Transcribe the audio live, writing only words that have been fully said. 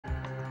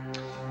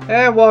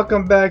And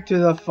welcome back to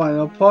the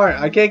final part.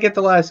 I can't get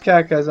the last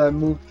cat because I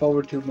moved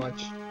forward too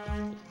much.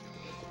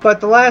 But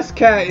the last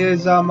cat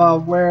is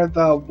where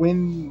the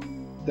wind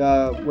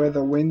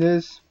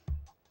is.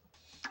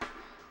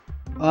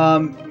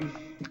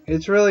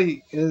 It's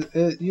really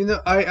you know,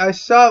 I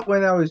saw it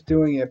when I was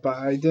doing it, but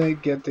I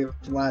didn't get the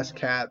last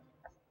cat.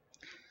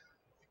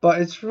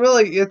 But it's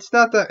really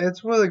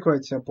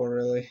quite simple,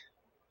 really.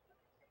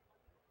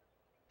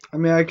 I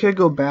mean, I could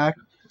go back,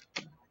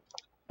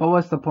 but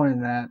what's the point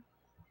in that?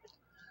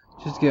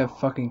 Just get a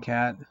fucking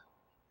cat.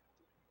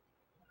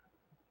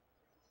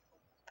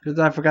 Because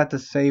I forgot to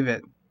save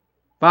it.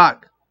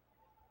 Fuck.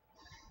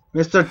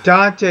 Mr.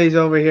 Dante's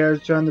over here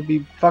trying to be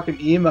fucking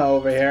emo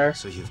over here.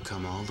 So you've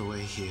come all the way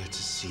here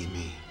to see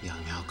me, young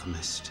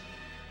alchemist.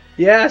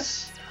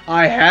 Yes,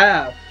 I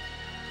have.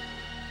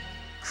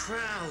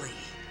 Crowley.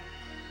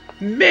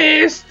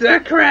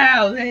 Mr.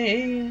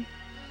 Crowley.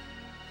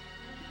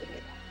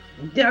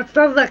 That's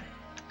the look.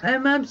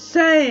 I'm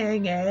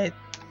saying it.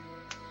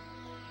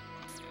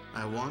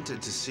 I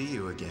wanted to see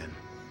you again,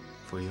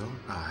 for your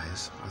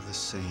eyes are the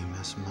same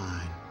as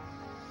mine.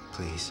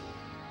 Please,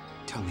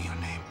 tell me your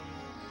name.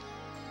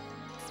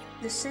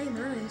 The same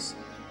eyes?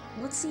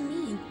 What's he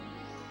mean?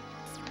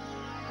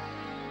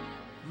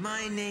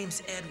 My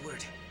name's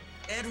Edward.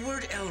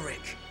 Edward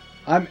Elric.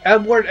 I'm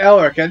Edward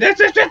Elric, and this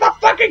is just a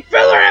fucking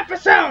filler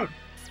episode!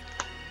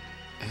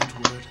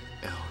 Edward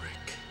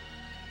Elric.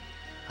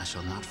 I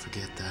shall not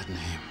forget that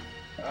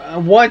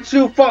name. What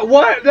the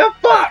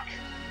fuck?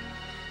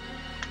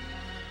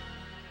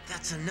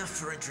 That's enough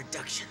for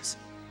introductions.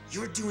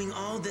 You're doing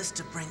all this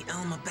to bring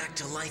Elma back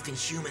to life in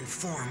human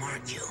form,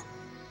 aren't you?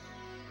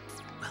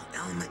 Well,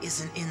 Elma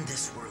isn't in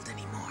this world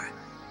anymore.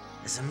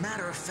 As a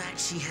matter of fact,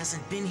 she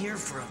hasn't been here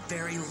for a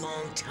very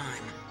long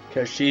time.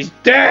 'Cause she's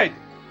dead!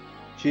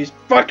 She's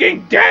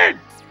fucking dead!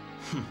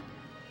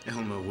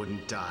 Elma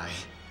wouldn't die.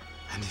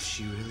 And if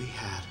she really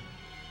had...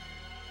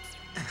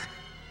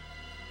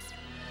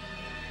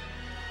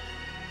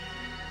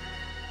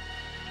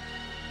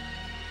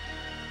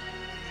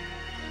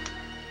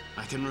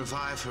 I can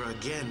revive her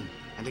again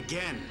and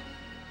again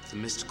with the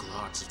mystical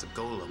arts of the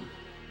golem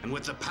and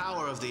with the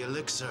power of the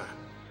elixir.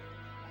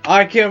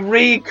 I can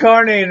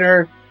reincarnate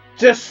her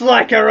just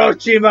like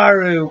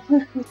Orochimaru.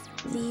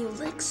 The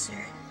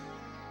elixir.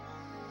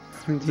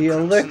 The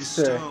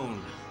elixir.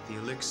 Stone, the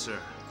elixir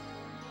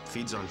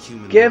feeds on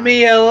human. Give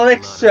me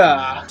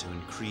elixir. To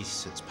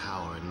increase its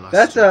power and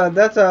luster.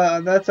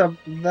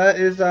 That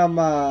is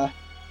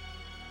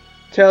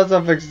Tales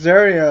of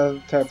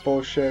Exeria type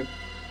bullshit.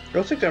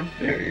 Those things are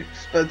very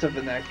expensive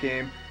in that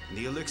game.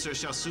 The elixir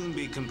shall soon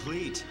be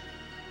complete.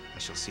 I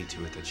shall see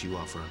to it that you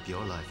offer up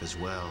your life as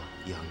well,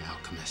 young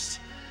alchemist.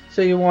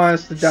 So you want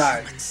us to die?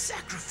 Human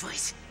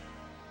sacrifice.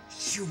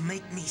 You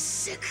make me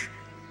sick.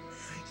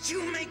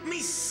 You make me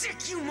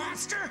sick, you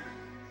monster!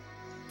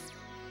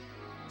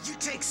 You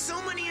take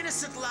so many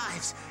innocent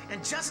lives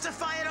and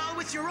justify it all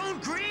with your own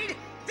greed?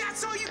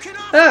 That's all you can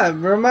offer? That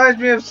reminds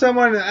me of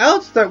someone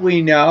else that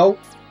we know.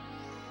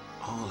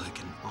 All I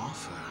can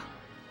offer.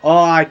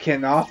 All I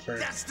can offer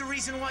That's the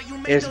reason why you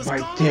made is those my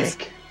goals?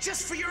 dick.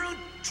 Just for your own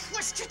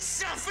twisted,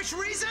 selfish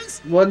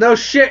reasons? Well, no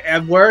shit,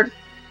 Edward.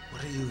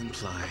 What are you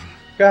implying?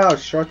 Look at how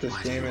short this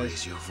Why game do you is.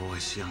 raise your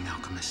voice, young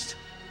alchemist?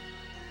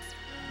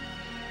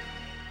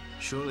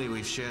 Surely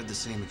we've shared the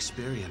same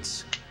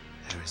experience.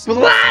 There is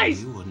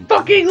Lies! you wouldn't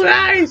Fucking do to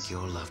lies!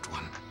 your loved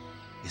one,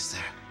 is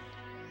there?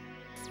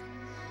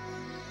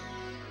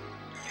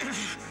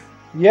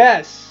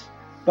 Yes,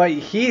 but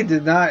he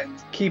did not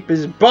keep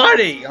his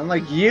body,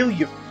 unlike you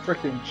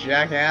freaking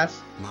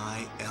jackass.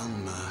 My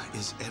Elma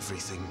is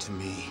everything to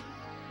me.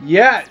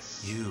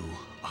 Yes. You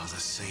are the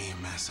same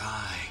as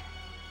I.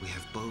 We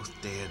have both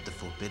dared the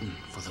forbidden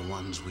for the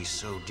ones we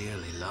so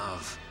dearly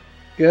love.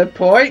 Good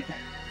point.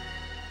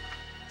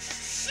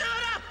 Shut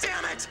up,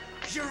 damn it!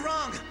 You're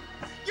wrong!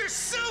 You're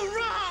so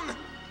wrong!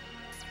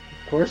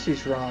 Of course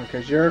he's wrong,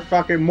 because you're a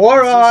fucking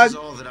moron. If this is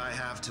all that I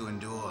have to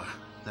endure,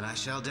 then I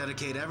shall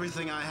dedicate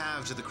everything I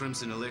have to the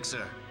Crimson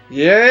Elixir.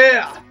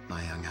 Yeah.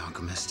 My young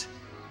alchemist,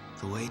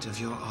 the weight of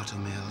your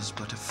automail is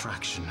but a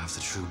fraction of the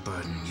true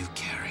burden you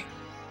carry.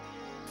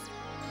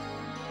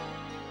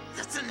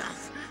 That's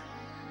enough!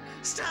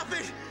 Stop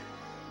it!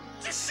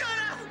 Just shut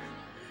up!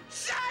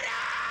 Shut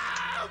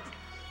up!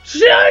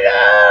 Shut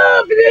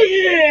up!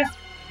 Yeah.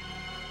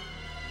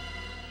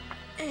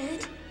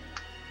 Ed?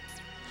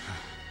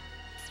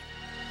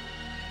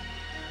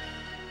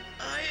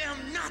 I am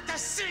not the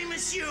same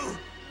as you!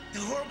 The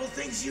horrible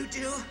things you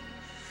do,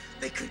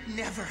 they could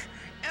never,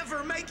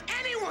 ever make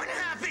anyone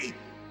happy!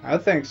 I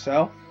think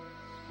so.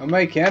 I'll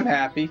make him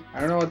happy. I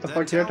don't know what the Then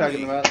fuck you're tell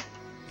talking me, about.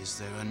 Is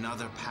there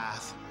another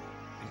path?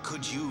 And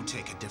could you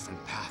take a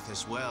different path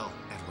as well,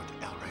 Edward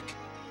Elric?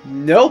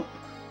 Nope.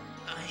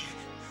 I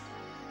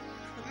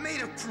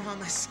made a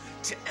promise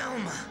to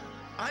Elma.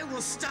 I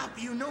will stop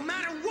you no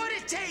matter what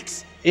it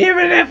takes!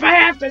 Even if I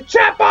have to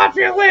chop off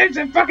your limbs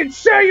and fucking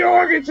sell your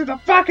organs to the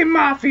fucking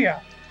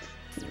mafia.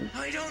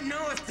 I don't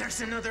know if there's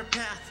another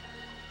path,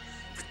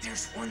 but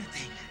there's one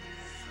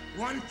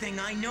thing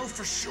I know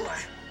for sure.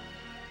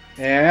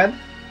 And?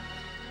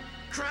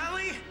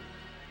 Crowley,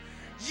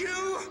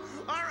 you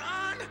are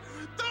on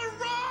the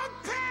wrong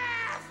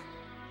path!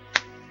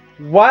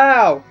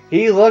 Wow,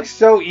 he looks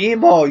so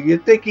emo. You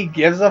think he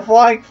gives a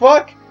flying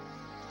fuck?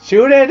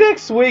 Tune in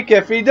next week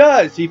if he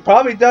does. He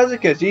probably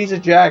doesn't because he's a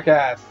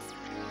jackass.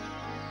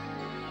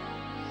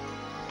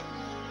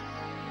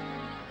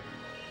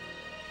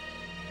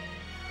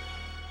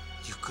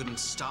 You couldn't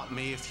stop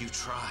me if you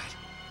tried.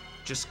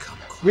 Just come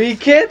close. We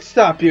can't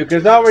stop you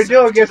because all we're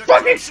doing is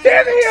fucking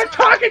standing here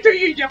talking to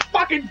you, you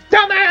fucking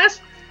dumbass!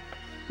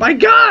 My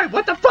god,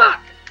 what the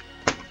fuck?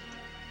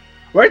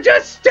 We're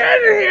just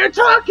standing here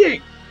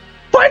talking!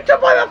 Fight the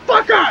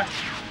motherfucker!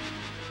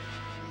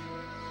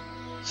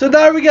 So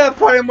now we gotta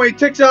fight him when he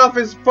takes off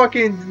his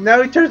fucking...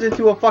 Now he turns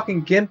into a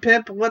fucking gimp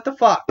pimp? What the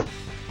fuck?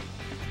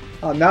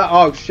 Oh, now...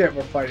 Oh shit,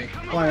 we're fighting.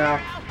 Come on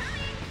now.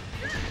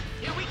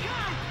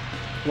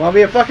 Wanna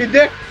be a fucking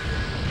dick?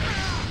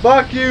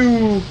 Fuck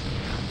you!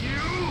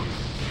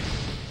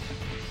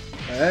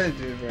 That didn't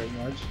do very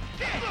much.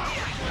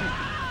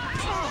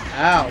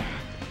 Ow.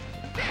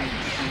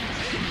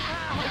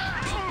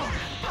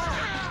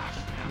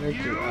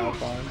 Thank you,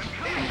 Alphonse.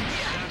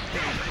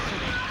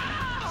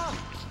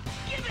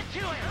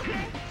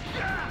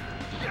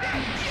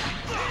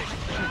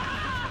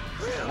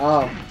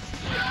 Oh.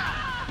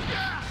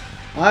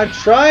 I'm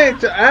trying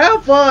to...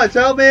 Alphonse,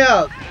 help me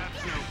out!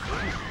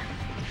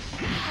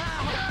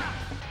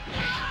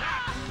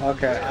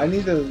 Okay, I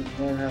need to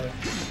learn how to...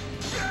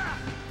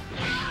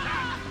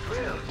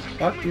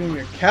 Fuck you and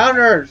your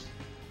counters!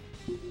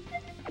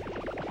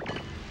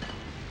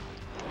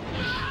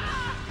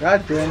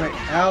 God damn it,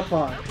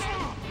 Alphonse.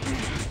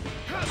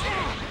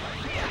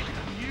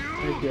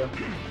 Thank you.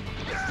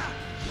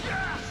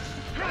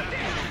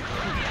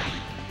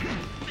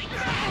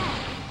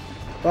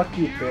 Fuck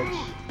you, bitch.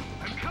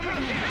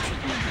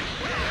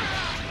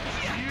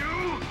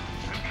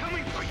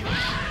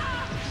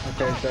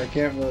 Okay, so I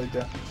can't really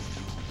do...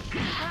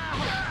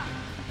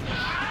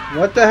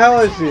 What the hell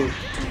is he?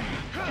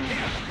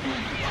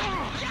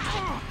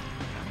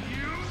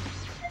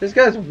 This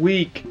guy's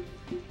weak.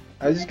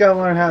 I just gotta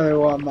learn how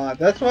to mod.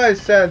 That's why I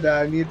said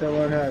that I need to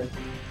learn how to...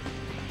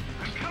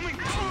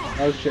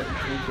 Oh shit.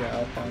 Okay,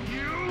 I'll find you.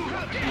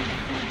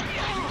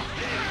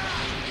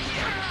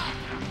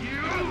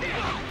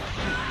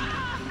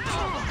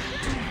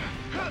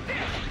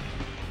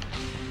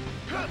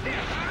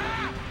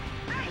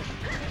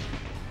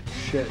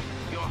 Shit.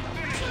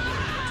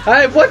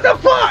 Hey, what the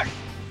fuck?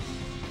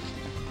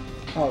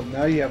 Oh,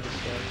 now you have a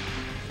sword.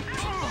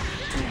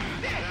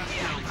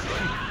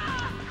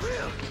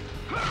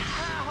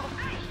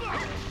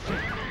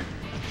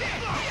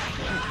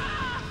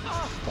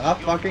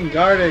 Stop fucking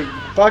guarding,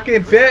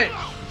 fucking bitch!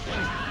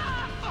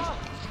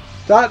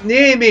 Stop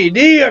kneeing me,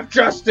 knee of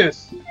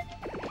justice!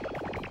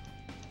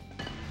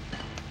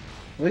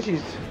 At least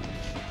she's...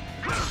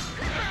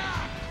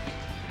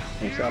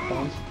 Thanks,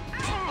 Alphonse.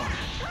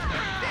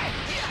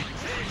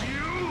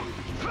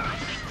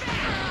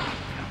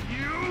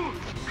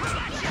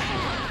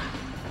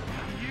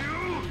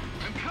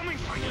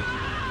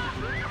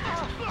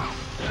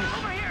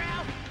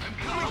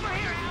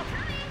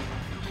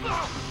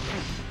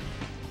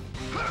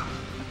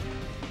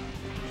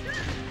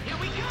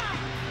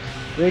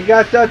 We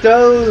got the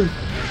toad!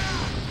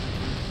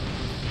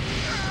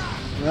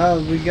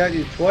 No, we got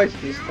you twice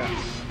this time.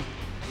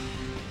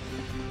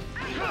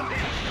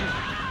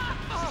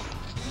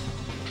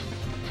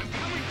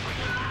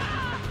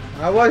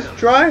 I was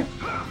trying.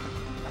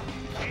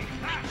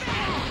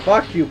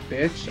 Fuck you,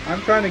 bitch. I'm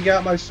trying to get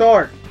out my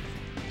sword.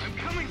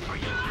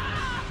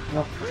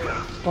 Oh,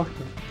 fuck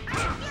you.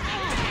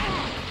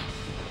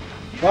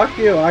 Fuck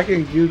you. I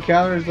can do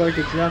counters like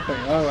it's nothing.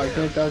 Oh, I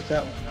can't dodge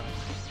that one.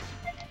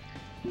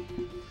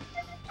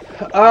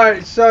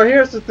 Alright, so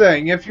here's the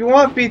thing. If you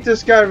want to beat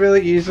this guy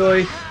really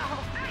easily,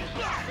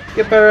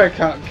 get better at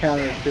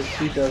counters because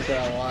he does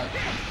that a lot.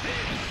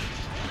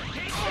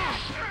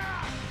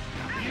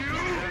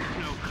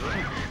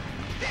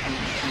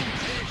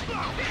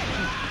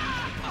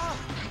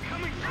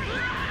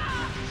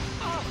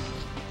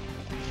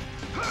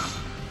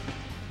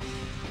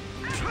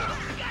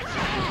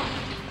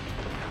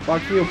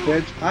 Fuck you,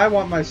 bitch. I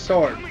want my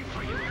sword.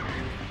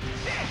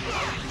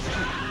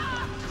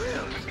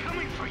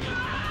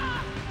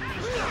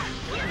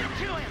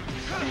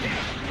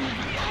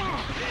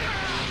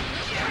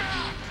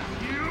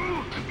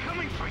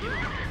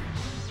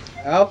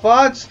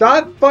 Alphonse,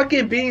 stop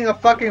fucking being a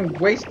fucking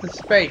waste of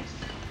space.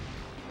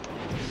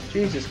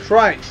 Jesus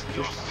Christ.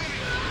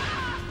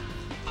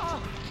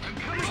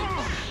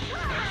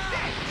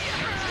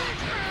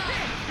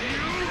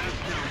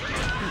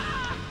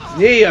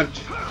 Yeah.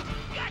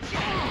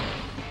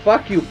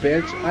 Fuck you,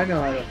 bitch. I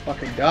know how to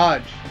fucking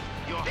dodge.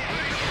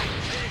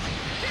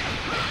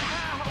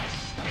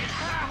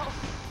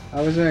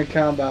 I was in a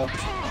combo.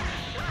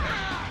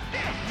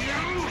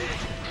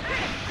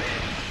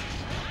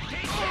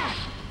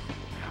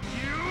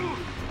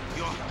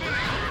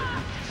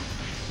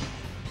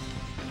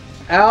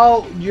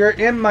 Al, you're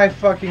in my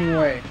fucking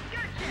way.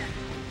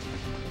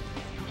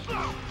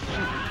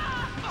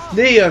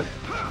 Nia!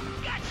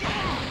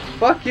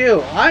 Fuck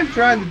you! I'm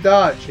trying to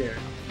dodge here.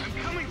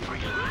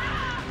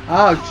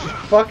 Oh, just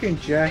fucking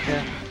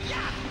jackass.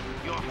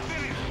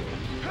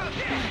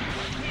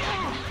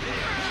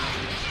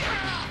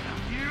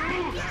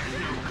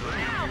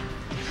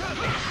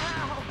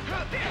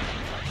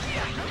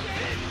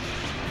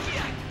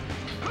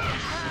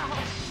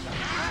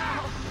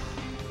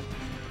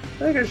 I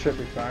think it should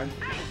be fine.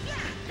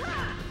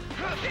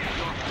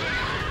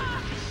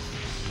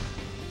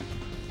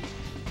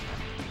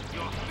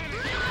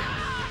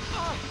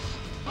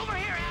 Over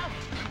here, Al!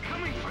 I'm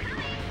coming for you!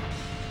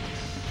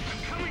 I'm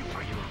coming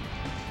for you!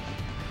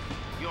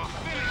 You're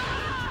finished!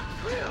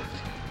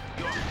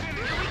 You're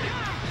finished!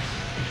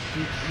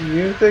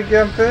 You think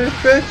I'm finished,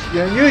 bitch?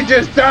 Yeah, you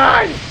just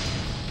died!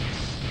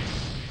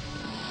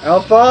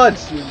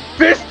 Alphonse,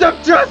 fist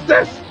of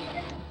justice!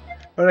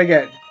 What did I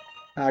get?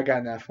 I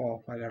got an F.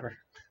 Well, whatever.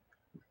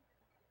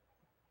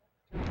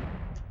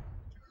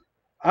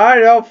 I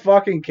don't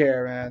fucking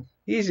care, man.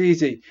 He's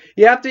easy.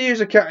 You have to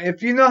use a counter.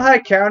 If you know how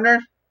to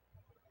counter,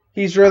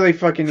 he's really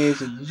fucking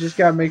easy. You just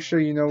gotta make sure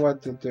you know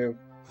what to do.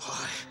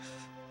 Why?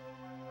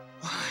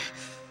 Why?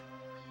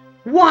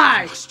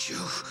 Why? Must you?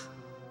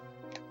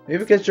 Maybe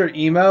because you're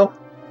emo?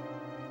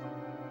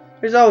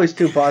 There's always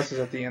two bosses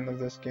at the end of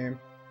this game.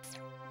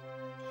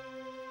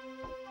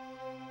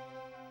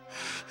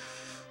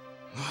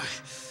 Why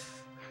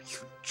are you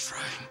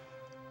trying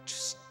to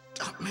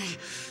stop me?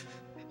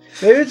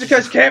 Maybe it's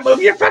because you can't move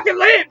your fucking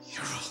lips!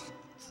 You're all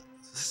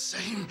the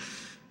same.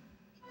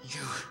 You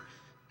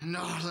and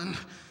Arlen.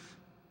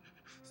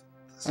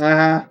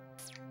 Uh-huh.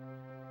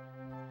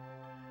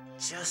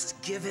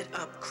 Just give it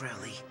up,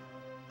 Crowley.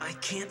 I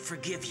can't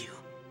forgive you,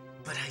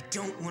 but I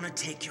don't want to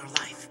take your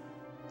life.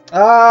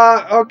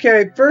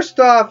 Okay, first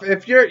off,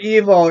 if you're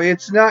evil,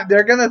 it's not,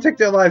 they're gonna take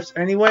their lives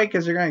anyway,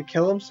 because they're gonna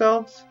kill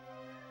themselves.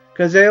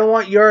 Because they don't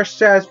want your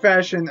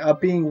satisfaction of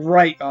being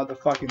right all the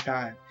fucking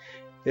time.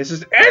 This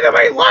is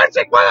anime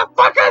logic,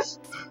 motherfuckers!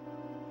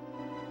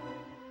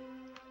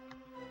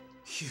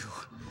 You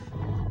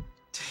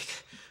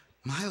take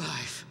my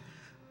life.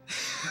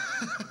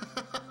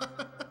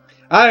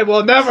 I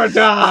will never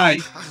die!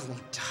 I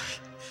won't die.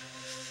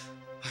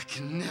 I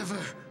can never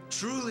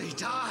truly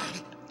die.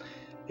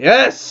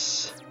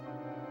 Yes!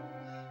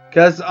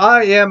 Because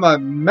I am a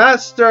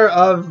master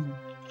of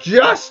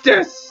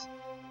justice!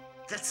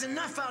 That's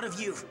enough out of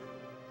you.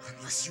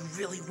 Unless you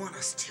really want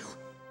us to.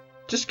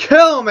 Just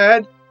kill him,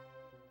 Ed!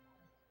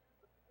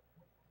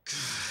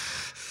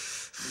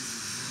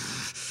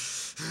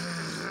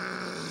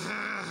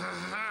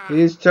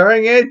 He's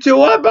turning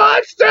into a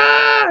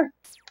monster!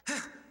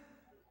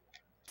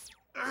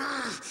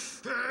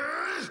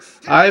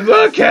 I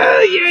will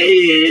kill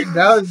you!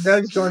 Now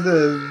he's going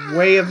the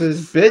way of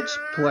his bitch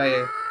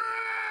player.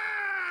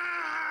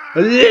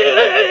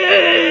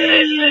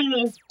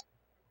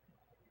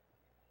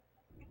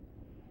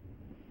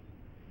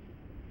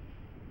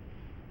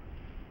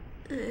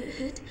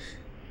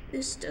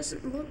 This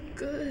doesn't look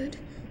good.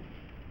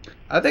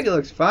 I think it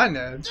looks fine,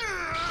 Ed.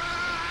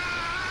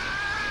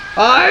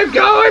 I'm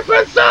going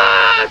for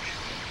suck!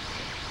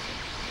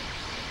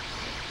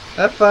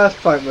 That fast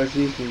fight was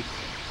easy.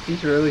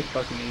 He's really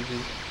fucking easy.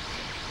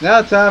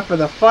 Now time for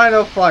the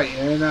final fight,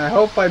 and I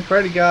hope, I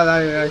pray to God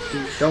I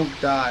actually don't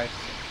die.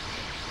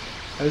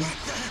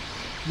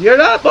 You're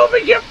not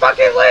moving your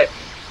fucking lips!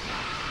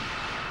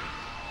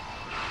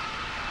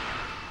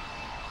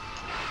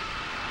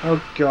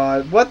 Oh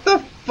god, what the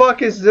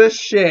fuck is this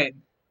shit?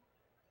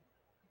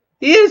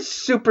 He is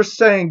Super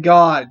Saiyan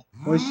God.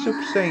 Or he's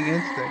Super Saiyan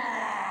Instinct.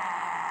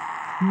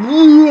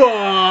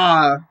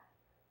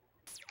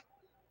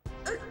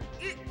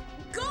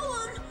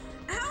 Golem!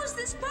 How is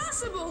this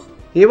possible?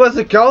 He was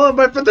a golem,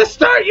 but from the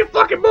start, you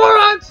fucking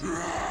morons!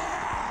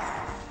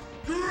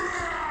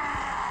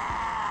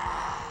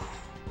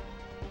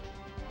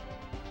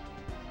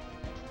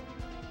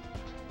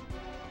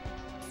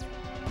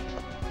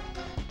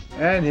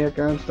 And here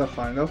comes the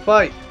final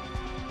fight.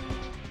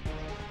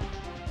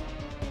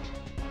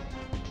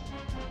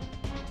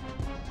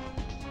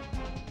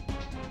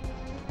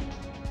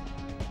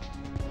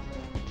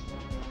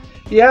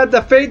 You had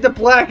to fade to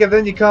black and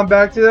then you come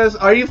back to this?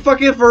 Are you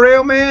fucking for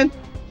real, man?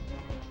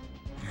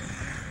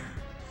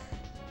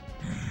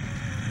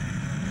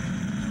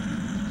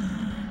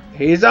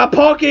 He's a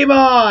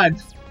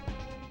Pokemon!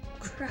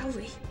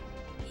 Crowley,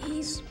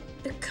 he's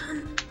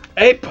become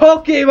a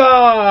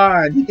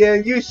Pokemon! He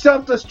can use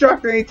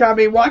self-destruct anytime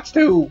he wants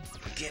to!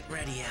 Get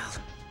ready, Al.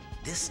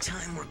 This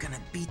time we're gonna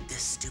beat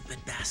this stupid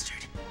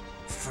bastard.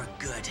 For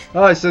good.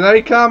 Oh, so now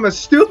you call him a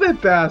stupid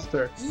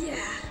bastard. yeah.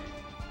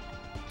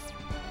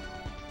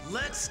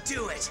 Let's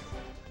do it!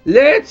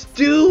 Let's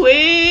do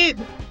it!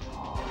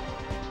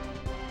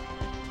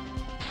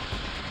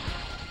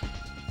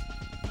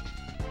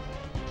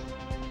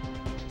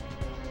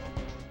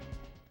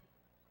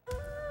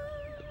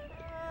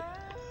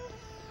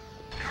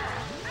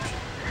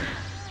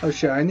 Oh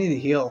shit, I need to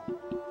heal.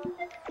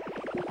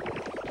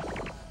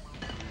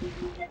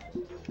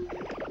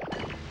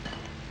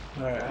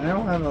 Alright, I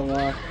don't have a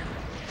lot.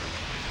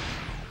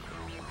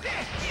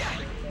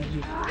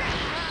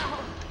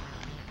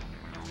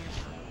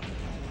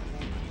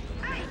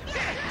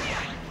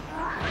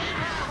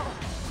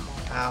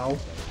 Ow.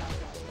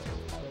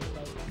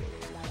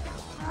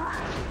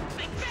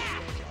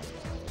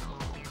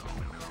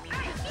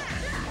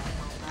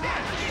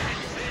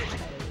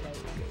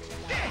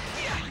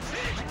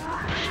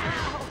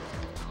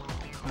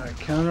 Alright,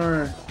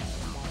 counter.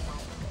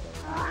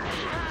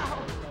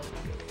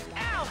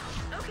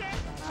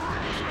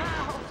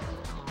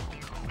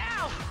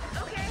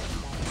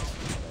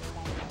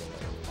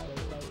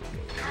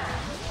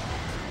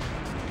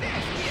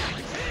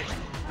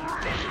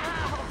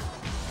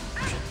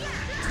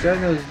 Guy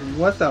knows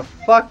what the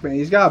fuck, man.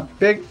 He's got a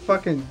big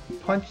fucking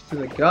punch to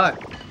the gut.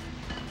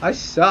 I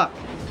suck.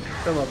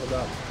 Still leveled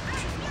up.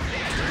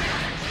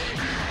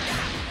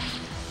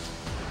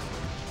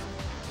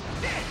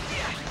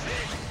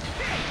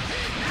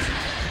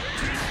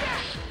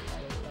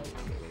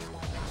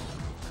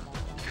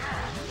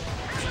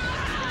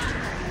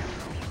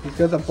 He's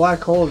got the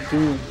black hole of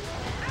doom.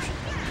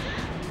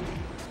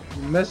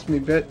 You missed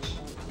me, bitch.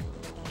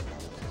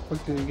 Where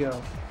did he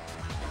go?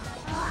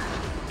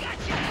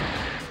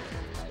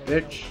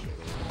 Bitch.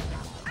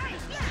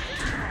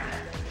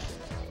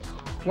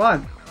 Come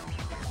on.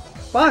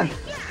 Come on.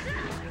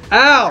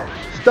 Ow!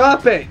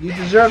 Stop it! You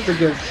deserve to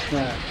get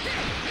smacked.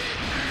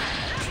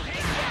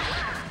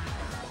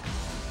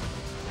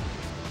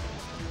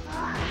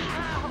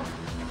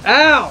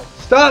 Ow!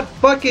 Stop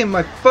fucking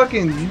my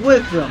fucking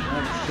wisdom.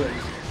 Oh, shit.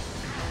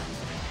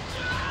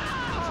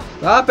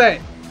 Stop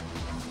it!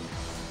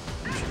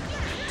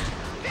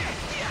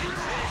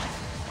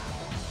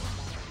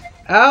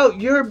 Ow,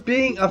 you're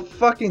being a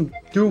fucking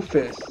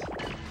doofus.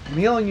 I'm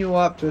healing you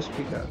up just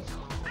because.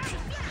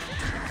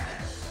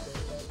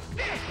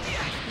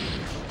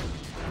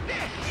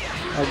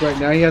 Oh great,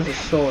 now he has a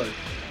sword.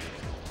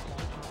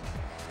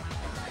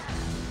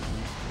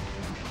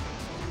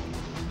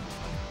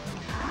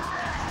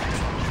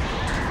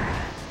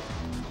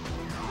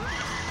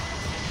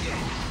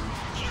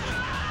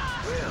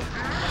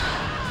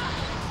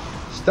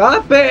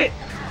 Stop it!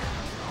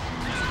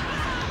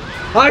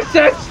 I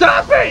said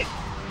stop it!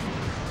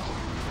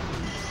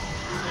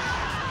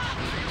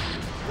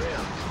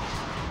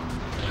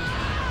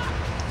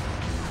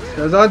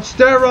 It's on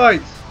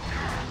steroids!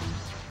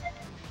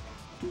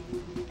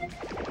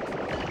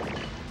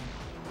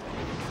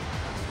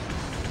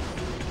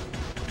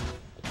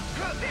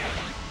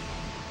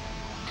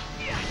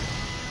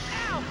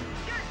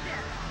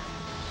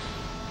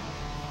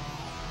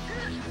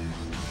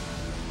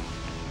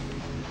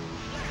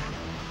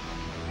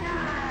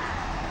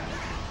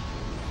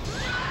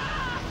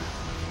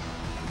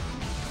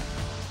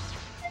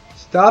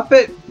 Stop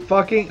it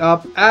fucking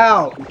up.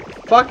 Ow!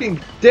 Fucking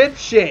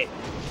dipshit!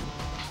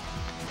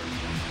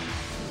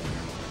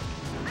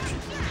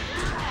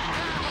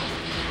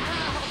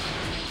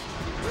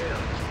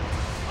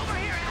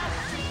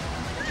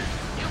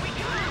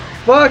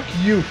 Fuck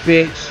you,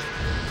 bitch!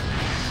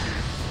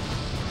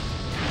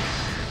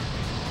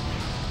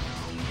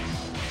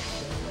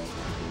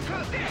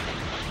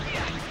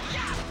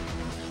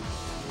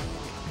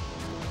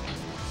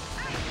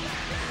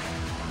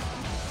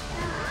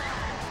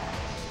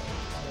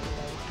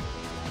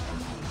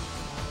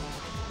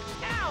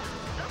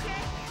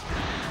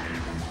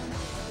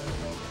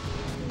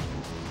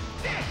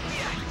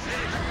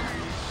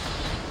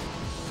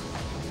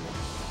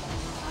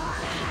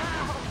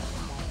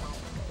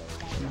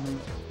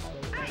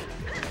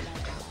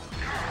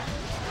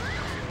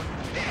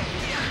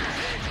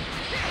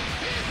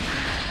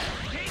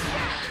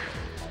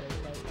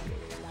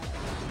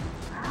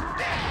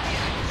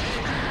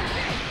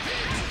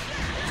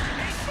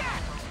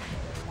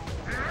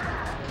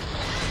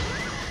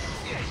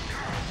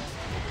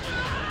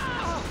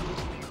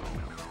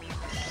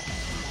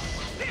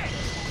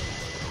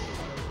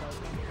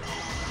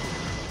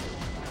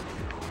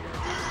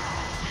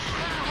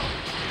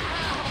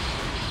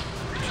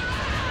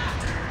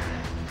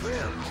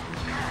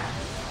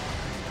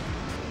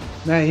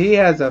 Man, he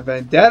has a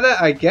vendetta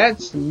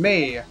against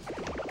me.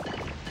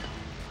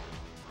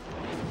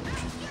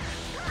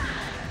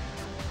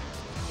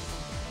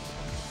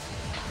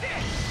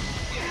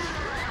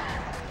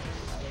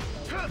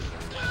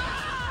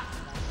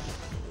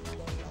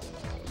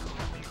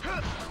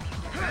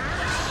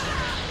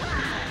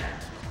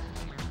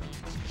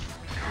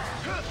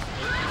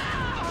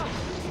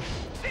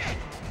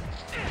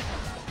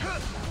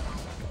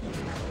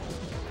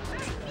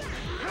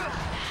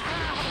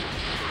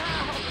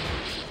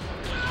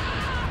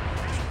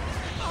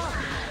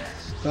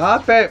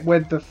 Stop it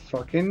with the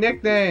fucking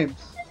nicknames.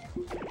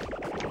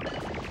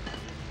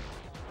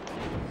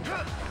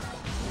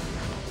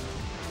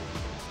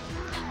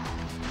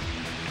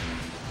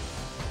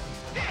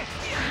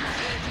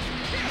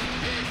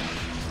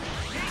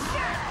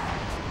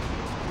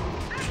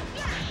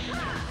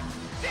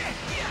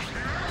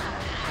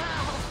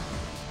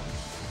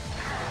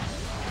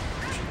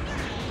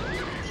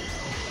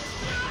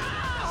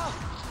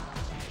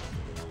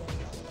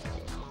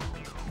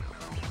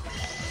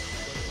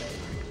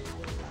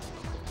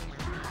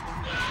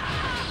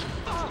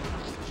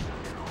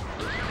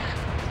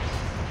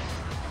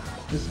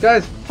 This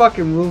guy's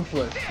fucking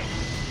ruthless.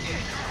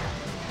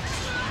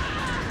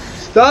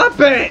 Stop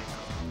it!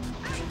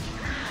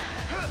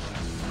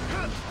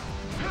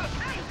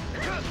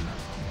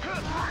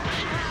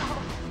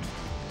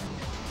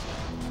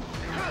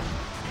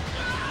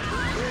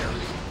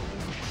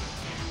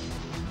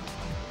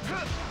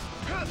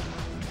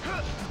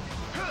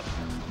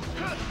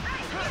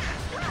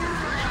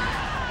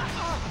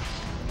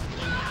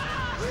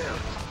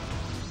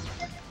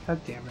 God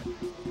damn it.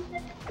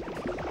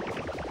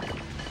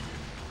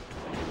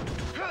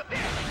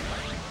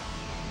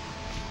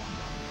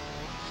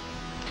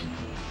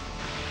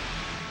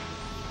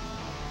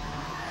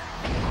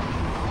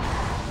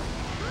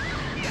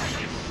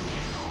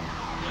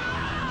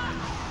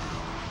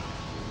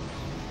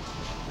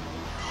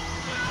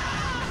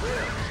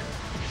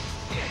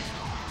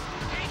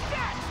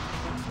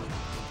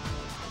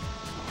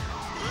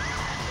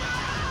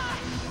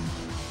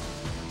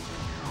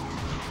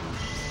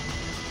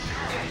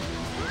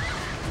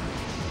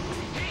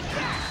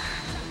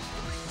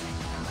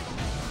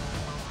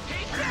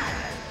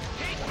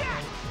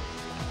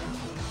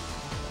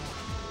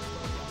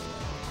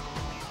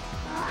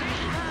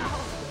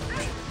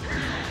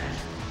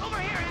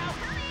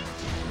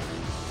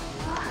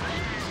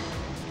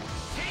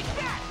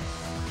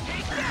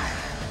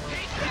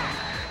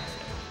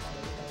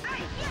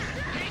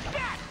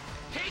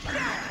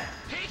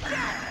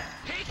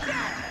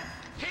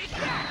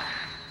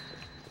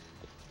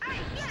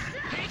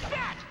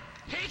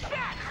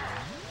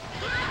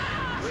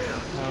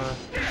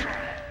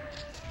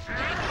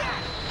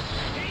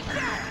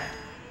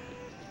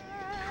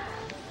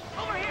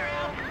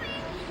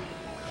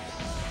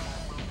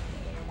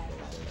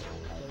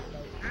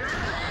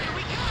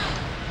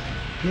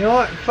 You know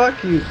what?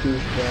 Fuck you,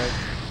 douchebag.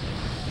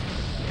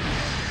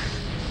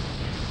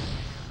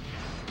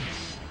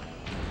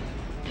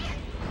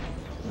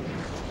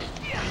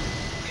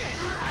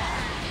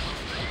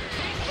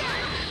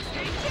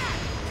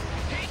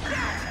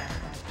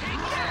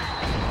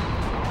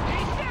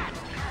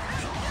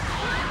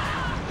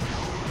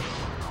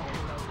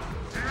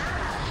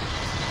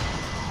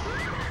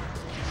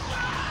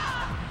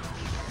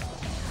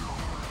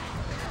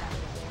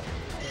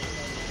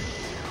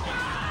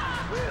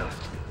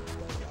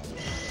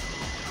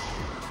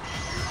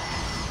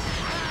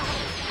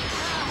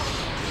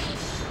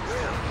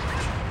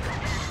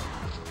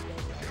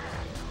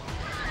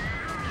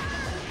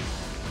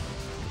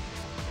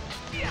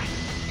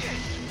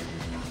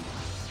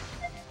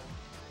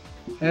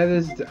 That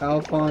is,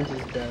 Alphonse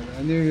is dead.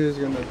 I knew he was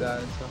gonna die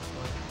at some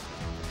point.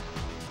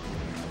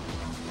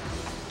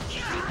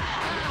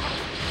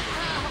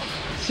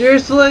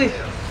 Seriously?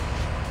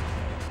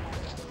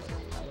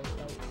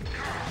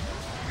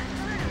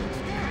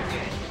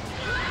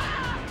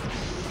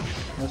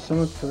 Well, so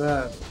much for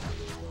that.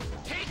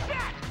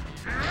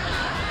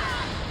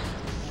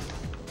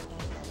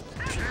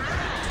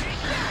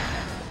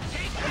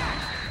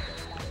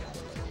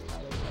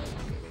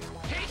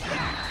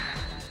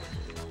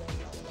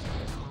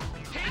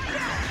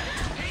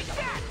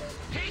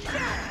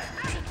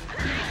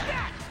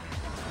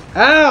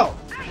 Ow!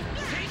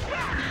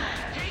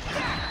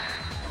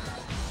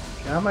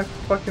 Get out of my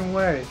fucking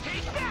way.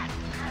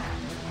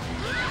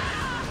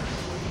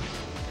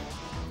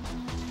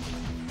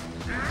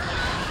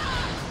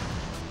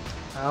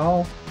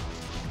 Ow.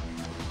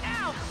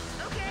 Ow!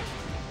 Okay.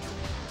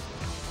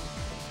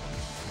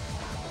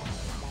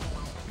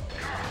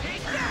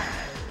 Take that!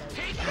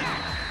 Take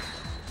that!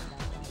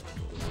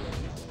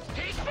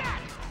 Take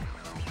that!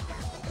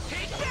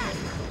 Take that!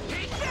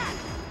 Take that!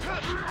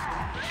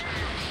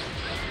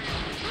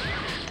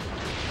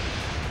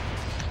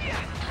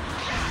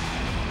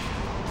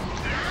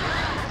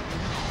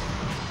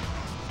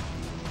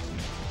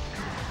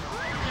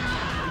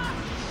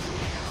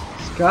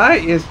 This guy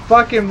is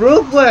fucking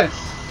ruthless!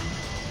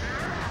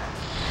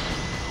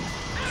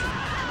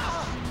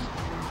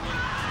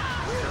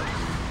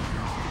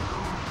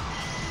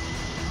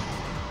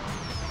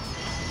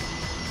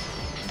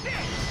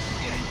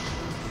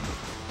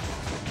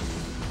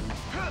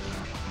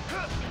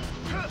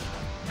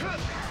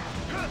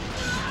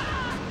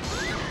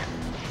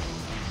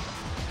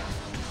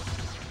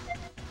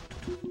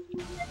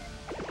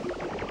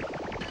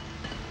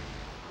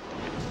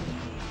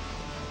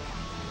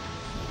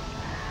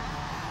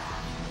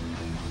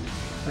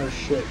 Oh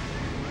shit.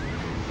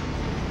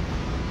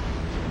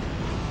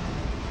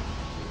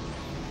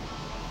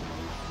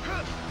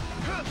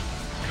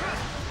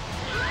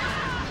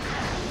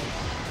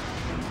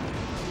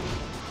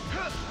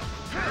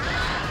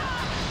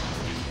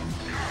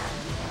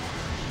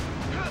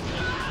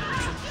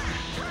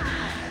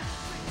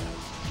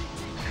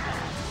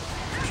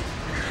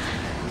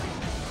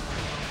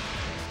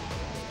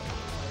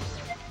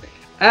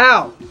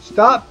 Ow!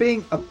 Stop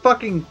being a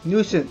fucking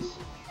nuisance.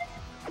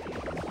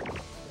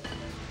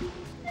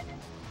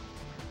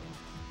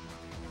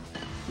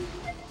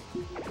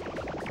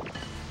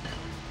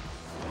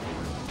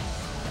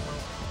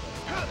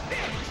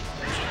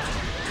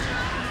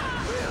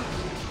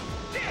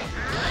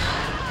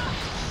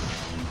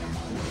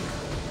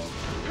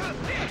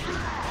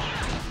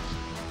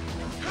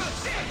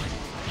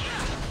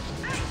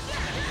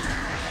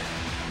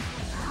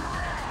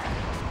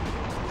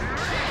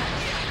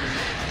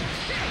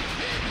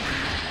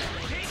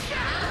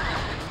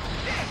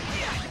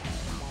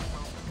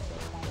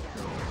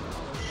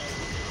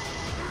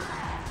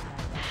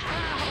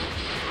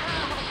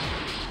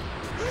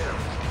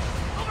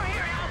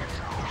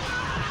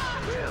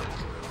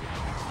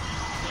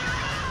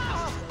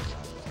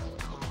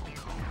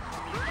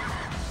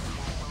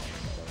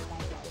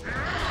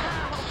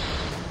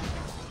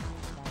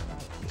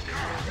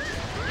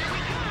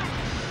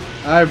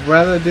 I'd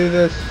rather do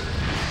this.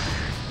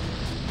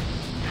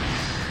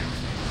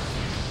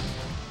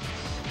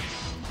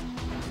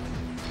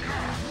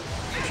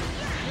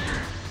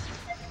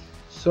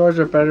 Swords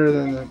are better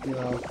than the, you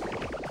know.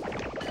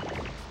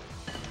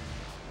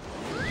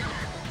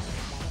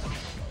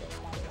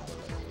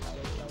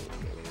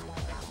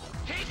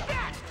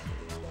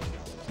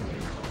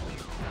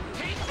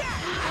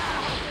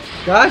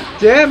 God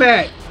damn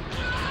it!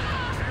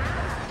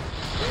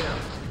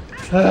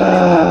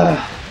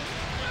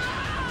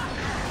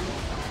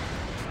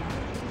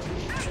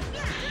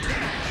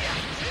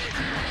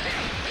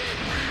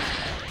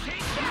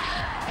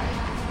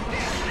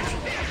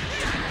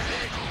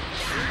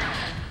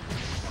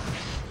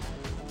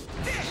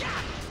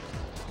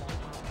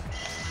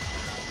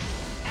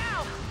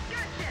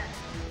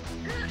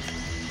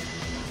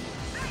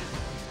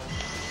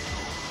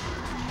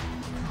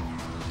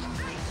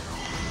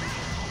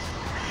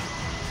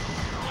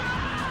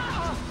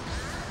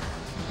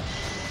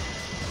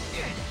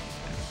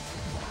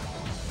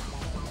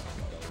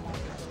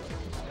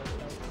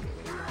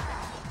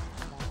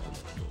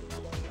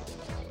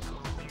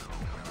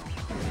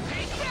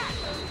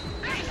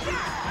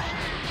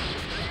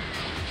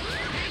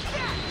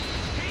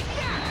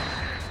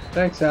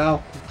 Thanks,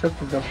 Al. You took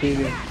the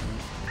beating.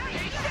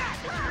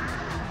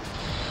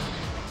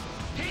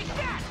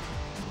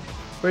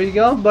 Where you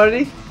going,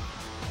 buddy?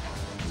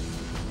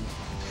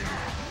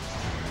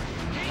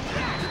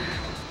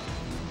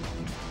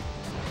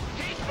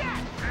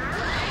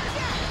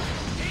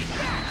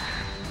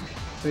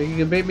 Think you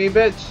can beat me,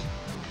 bitch?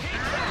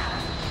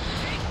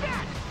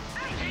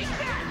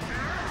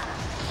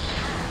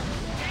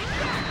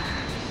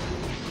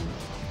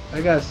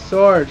 I got a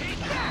sword.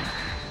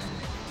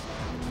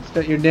 It's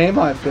got your name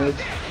on it, bitch.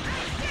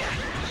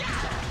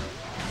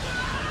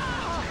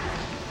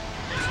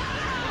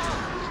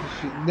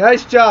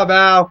 Nice job,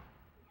 Al.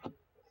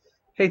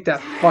 Hate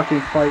that fucking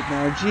fight,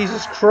 man.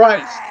 Jesus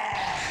Christ.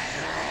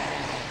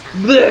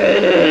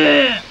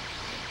 Blech!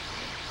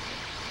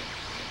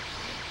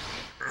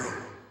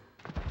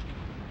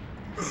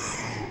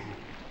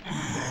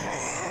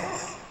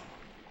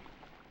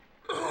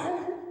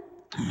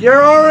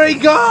 You're already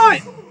gone!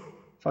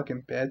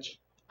 Fucking bitch.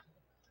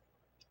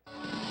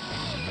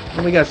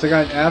 What we got? So I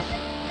got an F.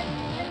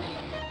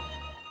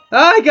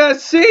 Ah, I got a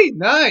C!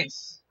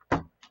 Nice!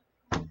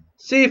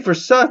 C for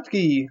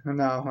Sucky.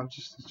 No, I'm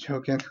just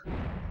joking.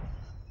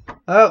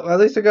 Oh, at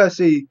least I got a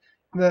C.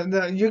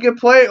 You can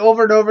play it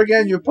over and over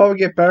again. You'll probably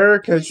get better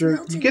because you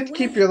get to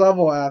keep your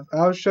level up.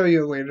 I'll show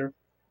you later.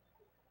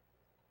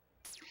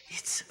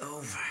 It's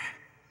over.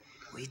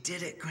 We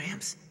did it,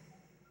 Gramps.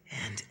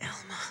 And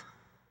Elma.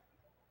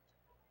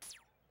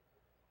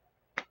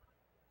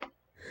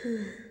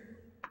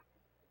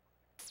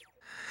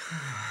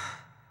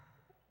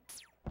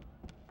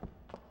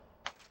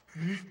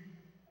 Hmm?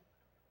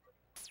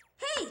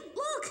 Hey,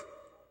 look!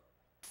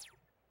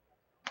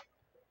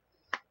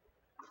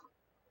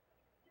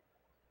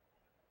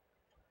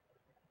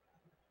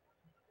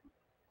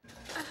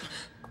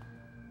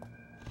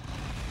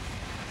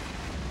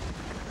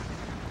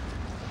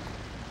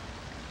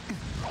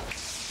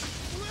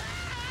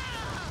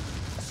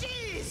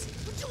 Jeez!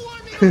 Would you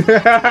want me to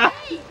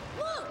Hey,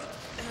 look!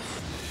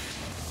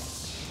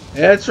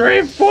 It's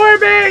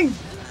reforming!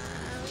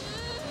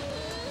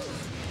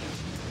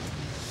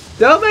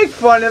 Don't make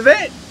fun of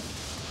it!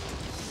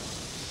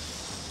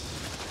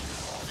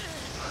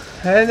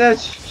 And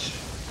that's...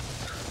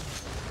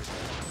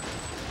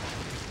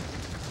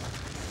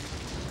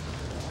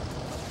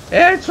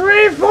 It's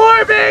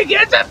reforming!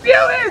 It's a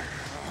mutant!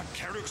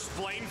 Care to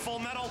explain,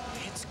 Fullmetal?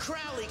 It's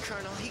Crowley,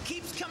 Colonel. He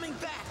keeps coming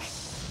back.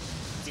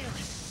 Damn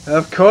it.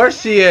 Of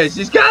course he is!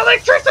 He's got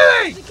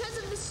electricity! Because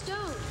of the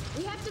stone.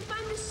 We have to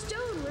find the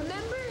stone,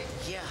 remember?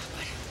 Yeah,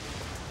 but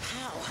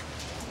how?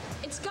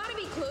 It's gotta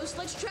be close.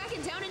 Let's track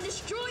it down and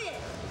destroy it.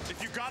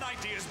 If you got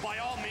ideas, by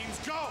all means,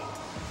 go!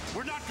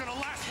 We're not gonna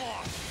last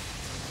long!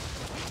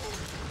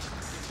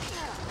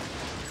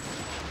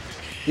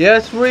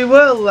 Yes, we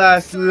will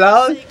last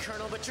long. Say,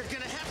 Colonel, but you're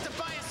gonna have to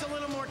buy us a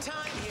little more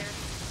time here.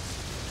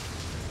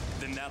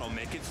 Then that'll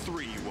make it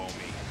 3 you owe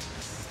me.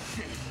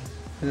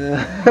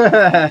 Let's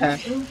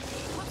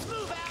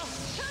move, Al.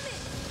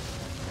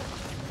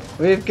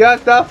 Come We've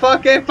got the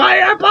fucking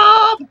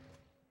firebomb!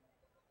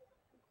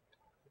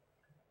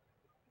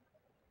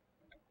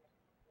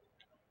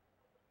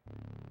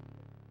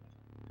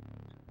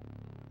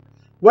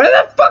 Where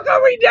the fuck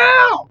are we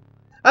now?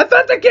 I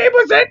thought the game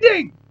was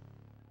ending!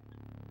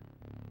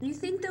 You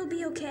think they'll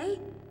be okay?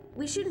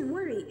 We shouldn't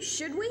worry,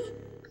 should we?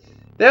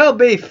 They'll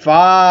be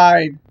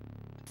fine.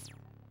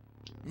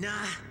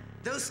 Nah,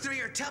 those 3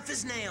 are tough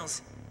as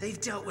nails. They've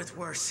dealt with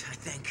worse, I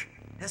think.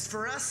 As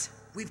for us,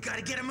 we've got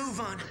to get a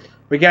move on.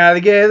 We gotta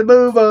get a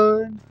move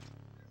on.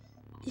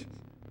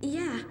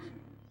 Yeah.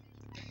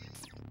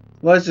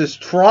 What's this,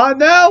 Tron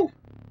now?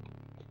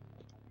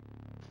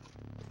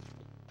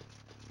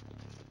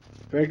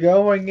 We're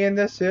going in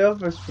the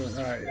silver spoon.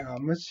 Alright,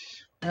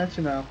 that's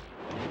enough.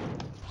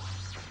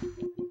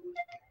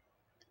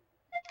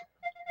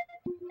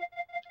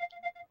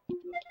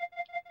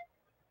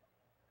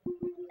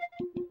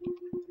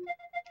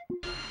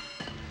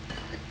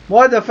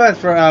 More defense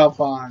for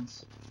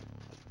Alphonse.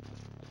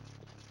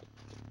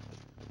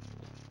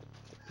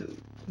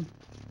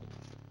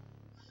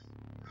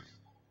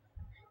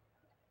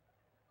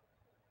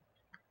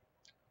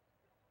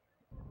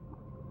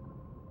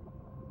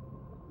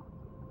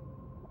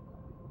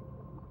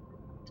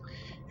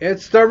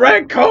 It's the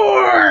Red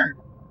Core!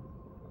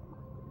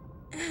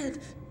 Ed,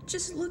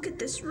 just look at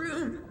this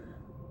room.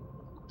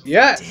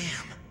 Yes.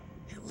 Damn,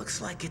 it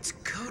looks like it's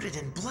coated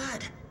in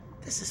blood.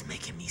 This is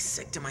making me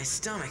sick to my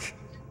stomach.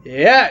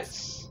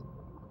 Yes.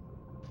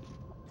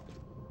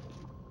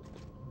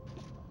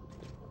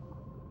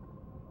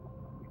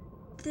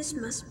 This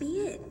must be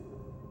it.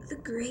 The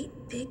great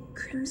big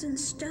crimson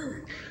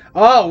stone.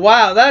 Oh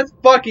wow, that's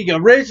fucking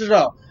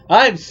original.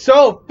 I'm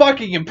so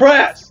fucking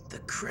impressed. The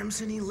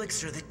Crimson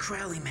Elixir that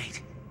Crowley made.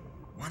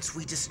 Once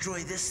we destroy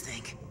this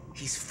thing,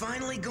 he's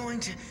finally going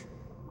to...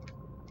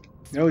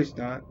 No, he's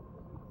not.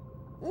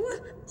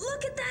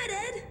 Look at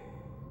that, Ed!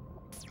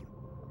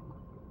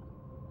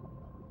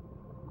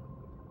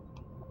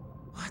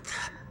 What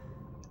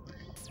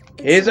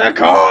the... He's a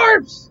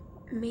corpse!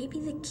 Maybe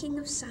the King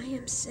of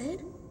Siam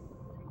said?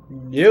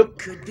 Nope.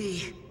 Could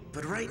be,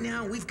 but right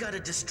now we've got to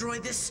destroy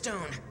this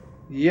stone.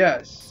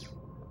 Yes.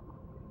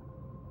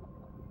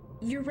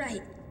 You're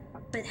right,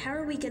 but how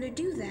are we gonna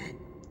do that?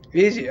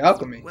 Easy,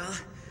 alchemy. Well,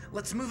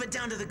 let's move it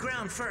down to the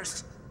ground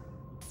first.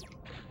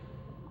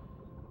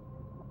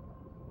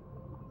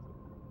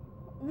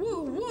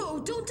 Whoa,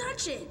 don't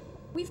touch it!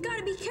 We've got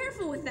to be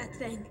careful with that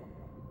thing.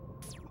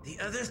 The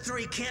other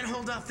three can't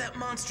hold off that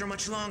monster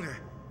much longer.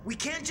 We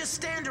can't just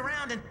stand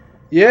around and...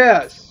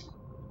 Yes.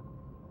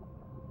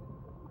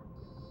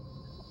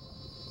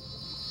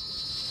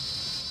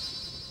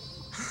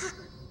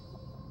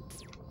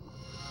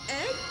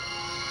 Ed?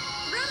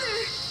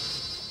 Brother!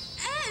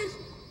 Ed!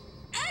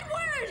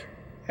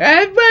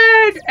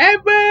 Edward!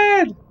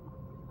 Edward!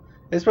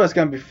 This one's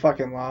gonna be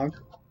fucking long.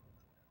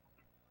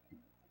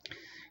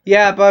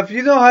 Yeah, but if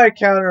you know how to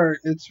counter,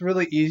 it's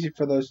really easy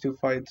for those two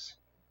fights.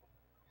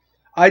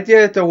 I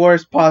did it the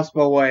worst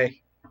possible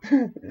way.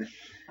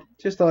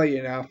 Just to let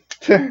you know.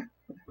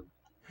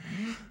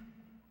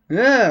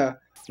 Yeah,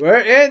 we're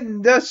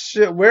in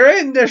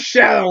the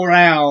shadow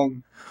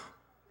realm.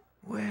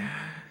 Where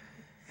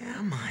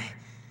am I?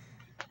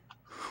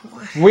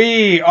 What?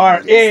 We are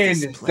in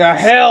this place? the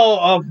hell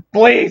of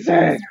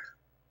blazing.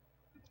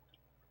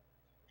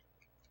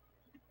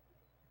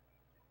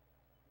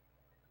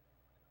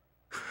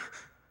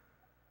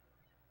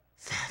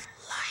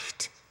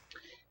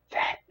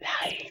 That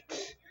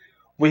light.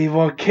 We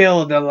will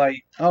kill the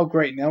light. Oh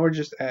great, now we're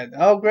just Ed.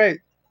 Oh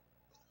great.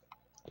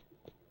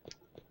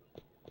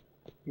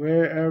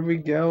 Where are we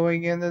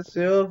going in the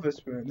Silver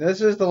Spoon?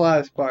 This is the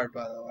last part,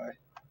 by the way.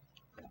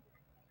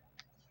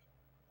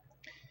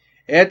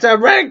 It's a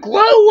red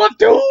glow of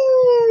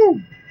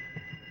doom!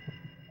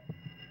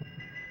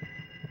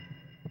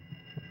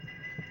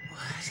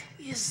 What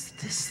is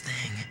this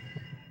thing?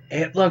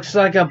 It looks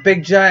like a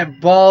big giant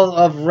ball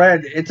of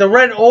red. It's a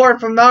red orb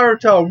from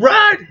Naruto.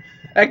 Run!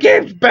 That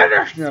game's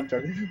better! No, I'm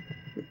joking.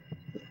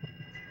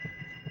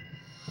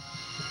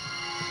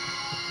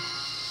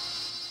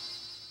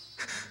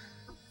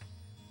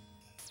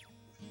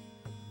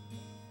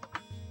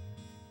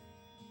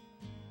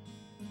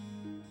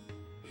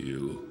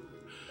 You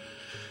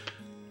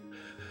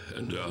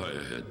and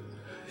I had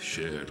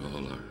shared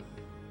all our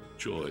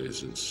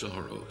joys and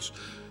sorrows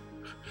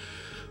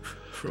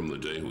from the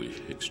day we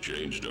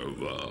exchanged our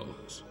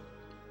vows.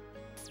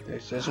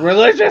 This is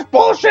religious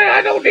bullshit!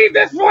 I don't need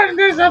this one!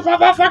 This is a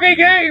fucking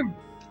game!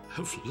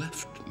 Have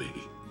left me.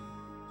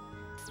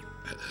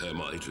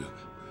 Am I to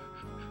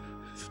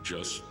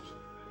just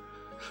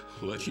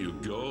let you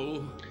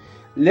go?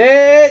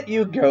 Let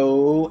you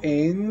go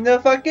in the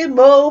fucking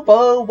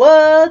mofo.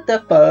 What the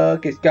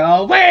fuck is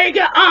going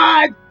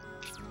on?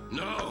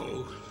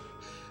 No,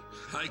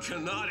 I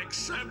cannot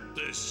accept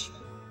this.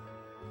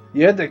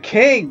 You're the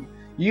king.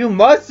 You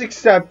must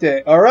accept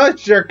it, or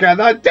else you're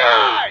gonna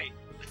die.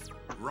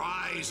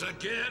 Rise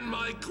again,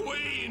 my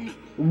queen.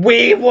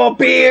 We will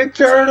be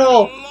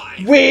eternal.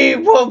 We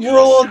will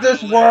rule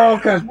this world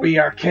because we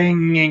are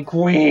king and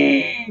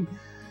queen.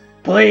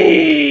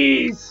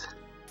 Please.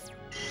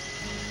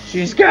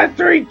 She's got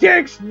 3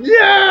 dicks.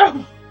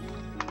 No.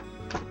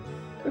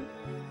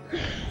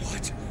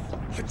 What?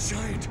 A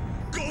giant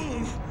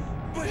golem?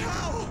 But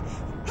how?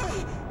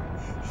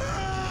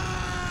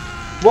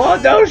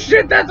 Well, no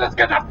shit. That's what's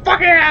gonna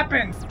fucking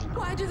happen.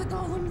 Why do the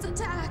golems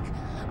attack?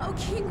 Oh,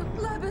 King of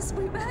Plebis,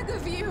 we beg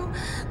of you,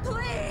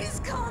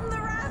 please calm the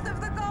wrath of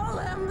the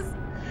golems.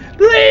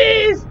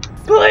 Please,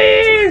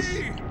 please.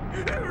 Hey,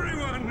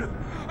 everyone!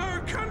 Our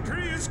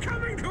country is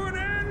coming to an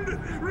end!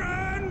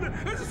 Run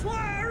as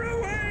far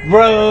away!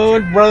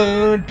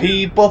 Run,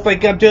 people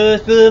think I'm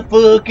just a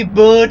fucking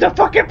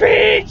motherfucking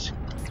bitch!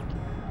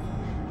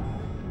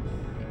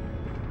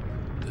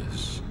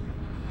 This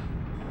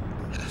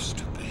has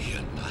to be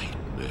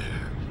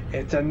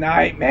a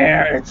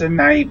nightmare. It's a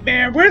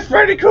nightmare, Where's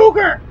Freddy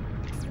Krueger?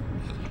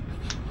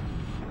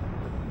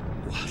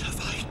 What have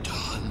I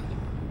done?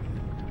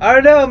 I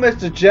don't know,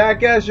 Mr.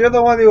 Jackass. You're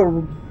the one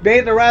who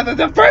made the wrath of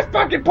the first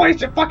fucking place,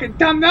 you fucking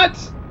dumb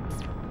nuts!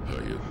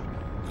 Are you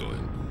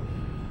going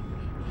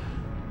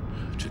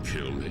to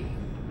kill me?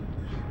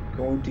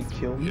 Going to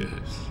kill me?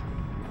 Yes,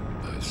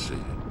 I see.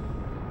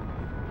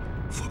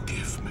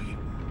 Forgive me.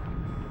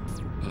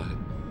 I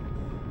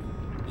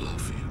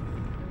love you.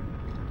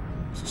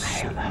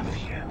 I love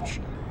you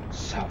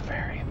so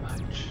very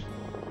much.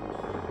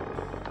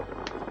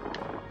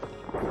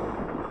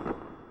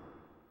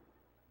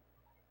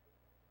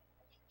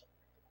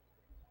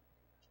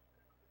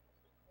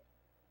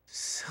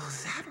 So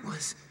that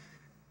was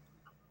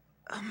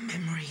a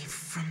memory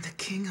from the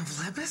King of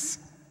Lebus?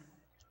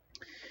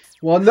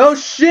 Well, no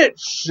shit,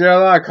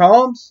 Sherlock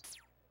Holmes.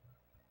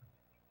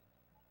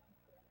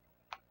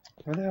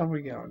 Where the hell are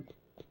we going?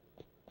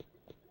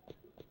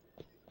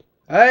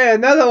 Hey,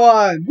 another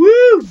one!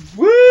 Woo!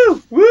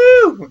 Woo!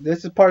 Woo!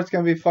 This part's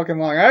gonna be fucking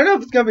long. I don't know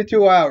if it's gonna be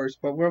 2 hours,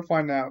 but we'll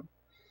find out.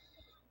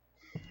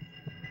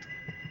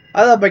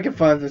 I love making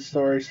fun of the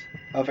stories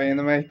of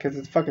anime because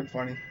it's fucking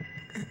funny.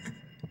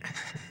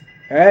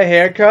 Hey,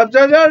 here comes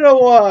another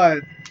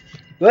one!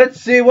 Let's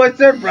see what's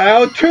in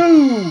round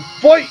 2!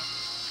 Fight!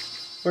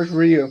 Where's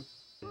Ryu?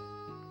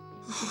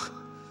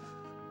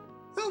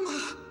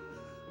 Elma!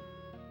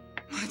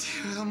 My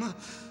dear Elma!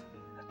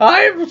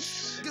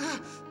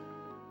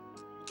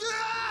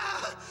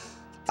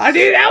 I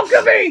need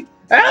alchemy!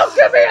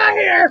 Alchemy out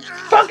here!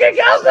 Fucking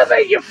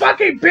alchemy, you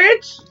fucking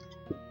bitch!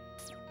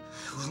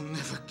 I will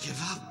never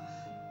give up.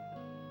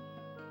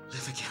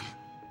 Live again.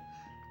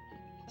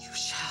 You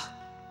shall.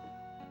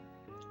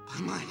 By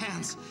my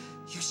hands,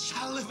 you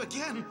shall live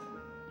again.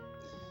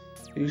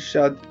 You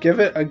shall give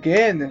it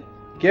again.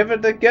 Give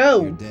it a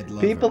go.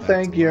 People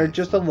think you're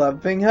just a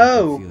loving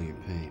hoe. I feel your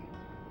pain.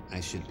 I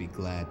should be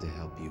glad to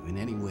help you in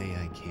any way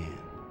I can.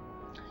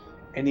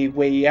 Any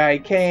way I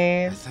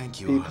can. I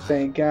thank you, People Arlen.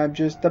 think I'm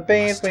just a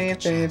Must take a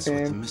chance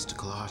with the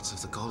mystical arts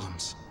of the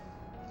golems.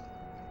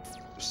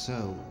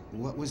 So,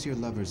 what was your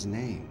lover's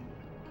name?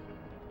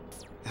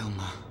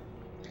 Elma.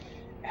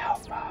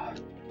 Elma.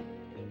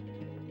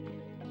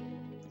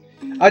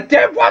 A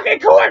dead fucking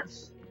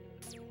corpse!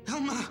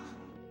 Elma!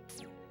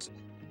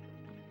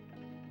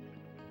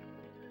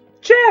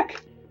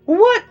 Jack!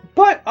 What?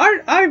 But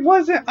I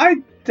wasn't.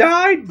 I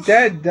died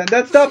dead.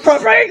 That's not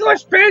proper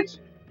English, bitch!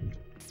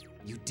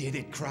 You did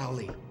it,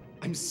 Crowley.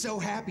 I'm so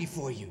happy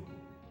for you.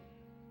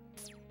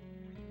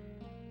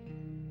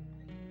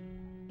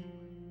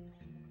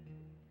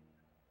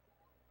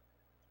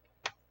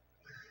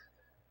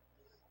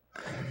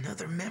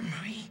 Another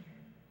memory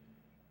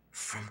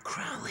from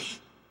Crowley.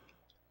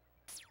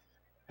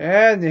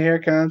 And here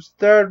comes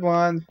the third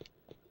one.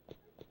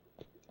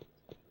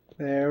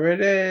 There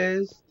it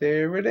is.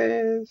 There it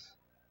is.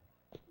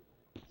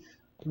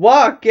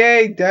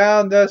 Walking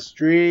down the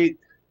street.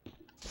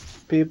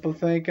 People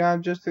think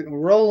I'm just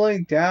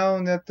rolling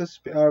down at the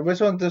which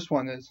one this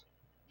one is?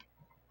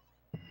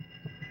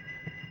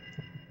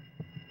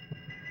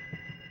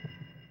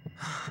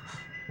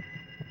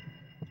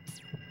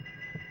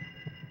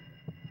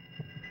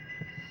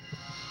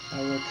 I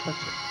will touch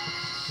it.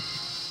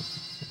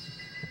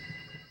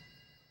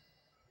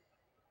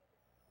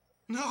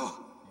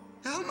 No!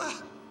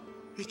 Elma!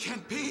 It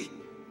can't be!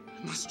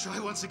 I must try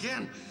once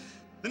again.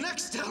 The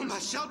next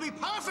Elma shall be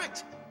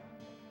perfect!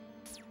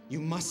 You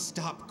must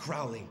stop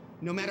Crowley.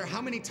 No matter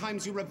how many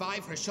times you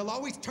revive her, she'll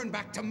always turn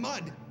back to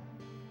mud.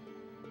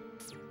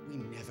 We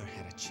never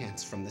had a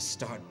chance from the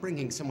start,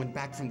 bringing someone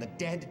back from the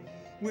dead.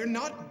 We're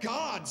not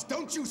gods,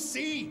 don't you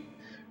see?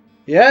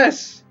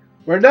 Yes!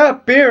 We're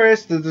not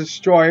Beerus the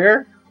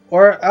Destroyer,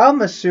 or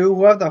Almasu,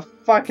 whoever the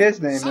fuck his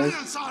name is.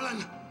 Silence,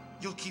 Arlen!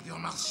 You'll keep your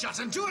mouth shut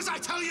and do as I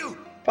tell you!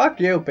 Fuck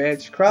you,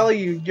 bitch.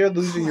 Crowley, you're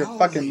losing your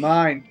fucking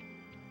mind.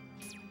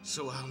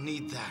 So I'll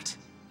need that,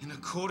 in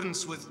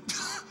accordance with...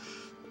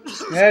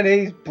 And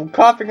he's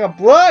coughing up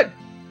blood!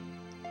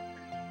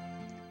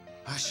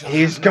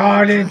 He's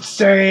gone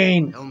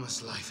insane!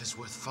 Elma's life is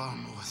worth far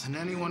more than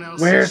anyone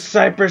else's. Where's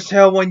Cypress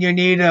Hill when you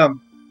need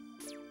him?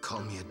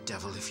 Call me a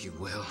devil if you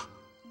will.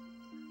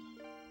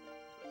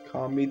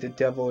 Call me the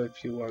devil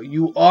if you will.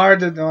 You are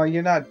the... No,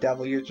 you're not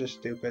devil, you're just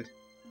stupid.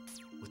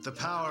 With the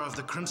power of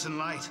the crimson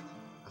light,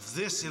 of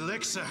this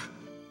elixir,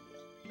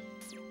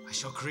 I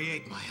shall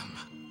create my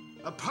Elma.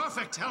 A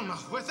perfect Elma,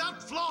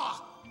 without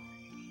flaw!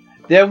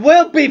 There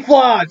will be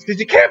flaws, because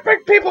you can't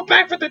bring people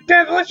back from the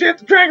dead unless you have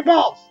the Dragon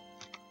Balls!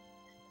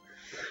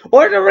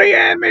 Or the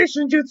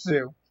reanimation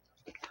jutsu!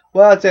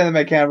 Well, that's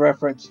anime can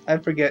reference. I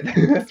forget.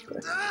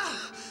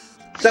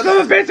 Son of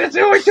a bitch, that's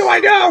who do I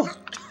know!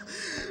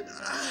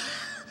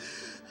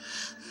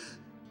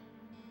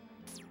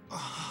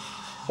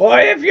 Or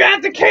if you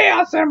have the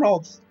Chaos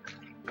Emeralds!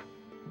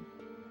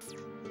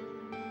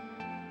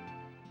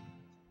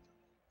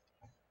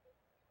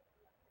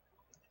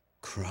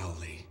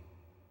 Crowley,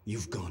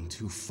 you've gone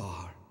too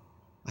far.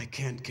 I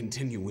can't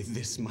continue with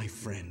this, my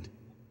friend.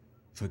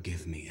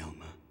 Forgive me,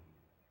 Elma.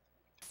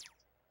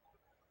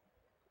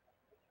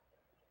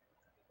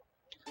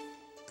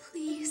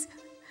 Please,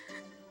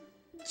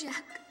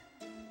 Jack,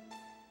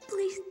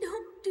 please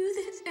don't do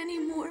this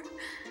anymore.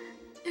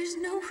 There's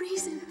no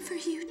reason for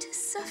you to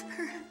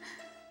suffer.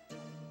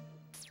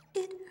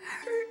 It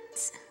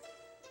hurts.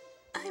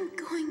 I'm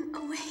going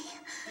away.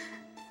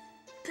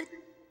 But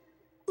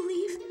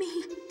leave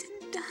me to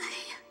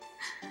die.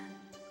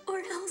 Or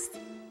else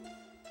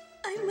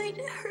I might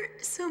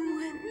hurt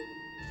someone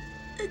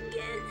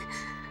again.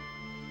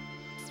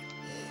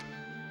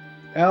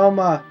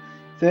 Elma,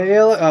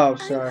 oh,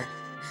 sorry.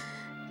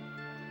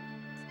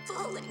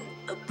 Falling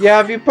apart.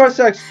 Yeah, if you press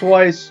X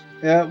twice,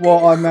 it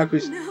will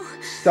automatically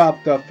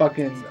stop the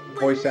fucking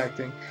voice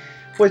acting.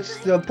 Which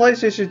the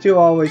PlayStation 2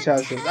 always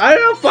has this. I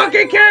don't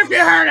fucking care if you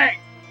heard it!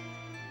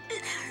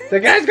 The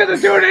guy's gonna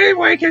do it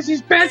anyway because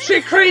he's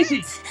batshit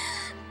crazy!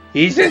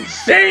 He's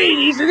insane!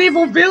 He's an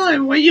evil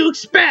villain! What do you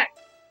expect?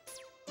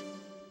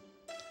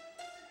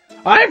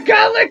 I've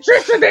got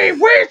electricity!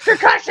 Where's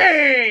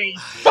Kakashi?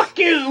 Fuck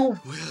you!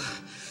 Will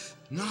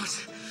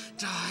not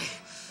die.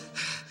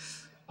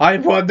 I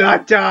will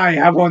not die.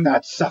 I will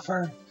not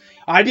suffer.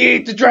 I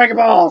need the Dragon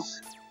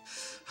Balls!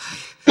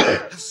 I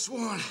have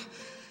sworn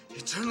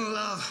eternal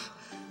love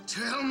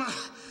to Elma.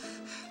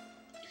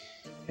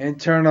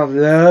 Eternal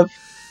love?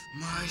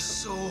 My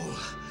soul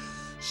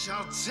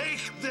shall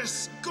take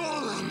this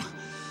golem.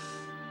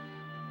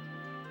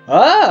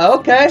 Ah,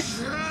 okay.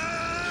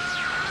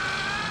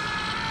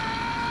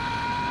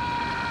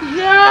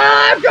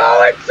 Yeah, I'm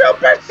going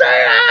Super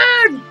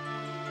Saiyan!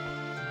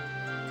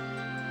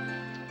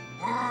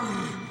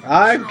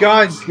 I've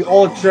gone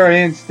Ultra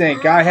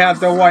Instinct. I have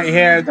the white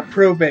hair to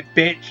prove it,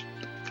 bitch.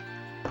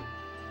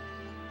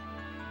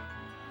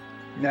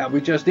 Now we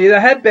just need a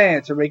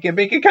headband so we can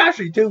be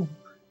Kakashi too.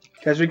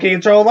 Because we can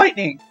control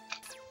lightning.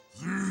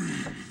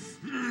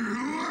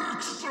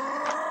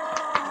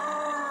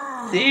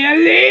 The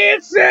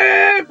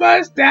elixir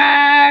must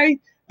die.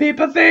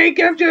 People think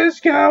I'm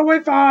just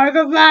going for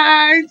the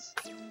lines.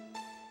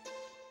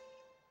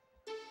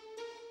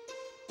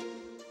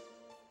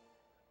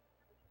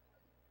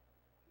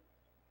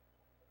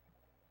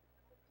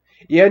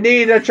 You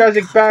need a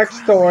tragic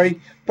backstory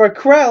for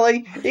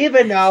Krelly,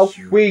 even though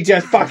we're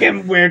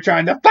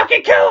trying to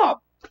fucking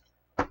kill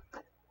him!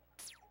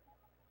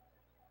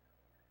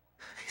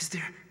 Is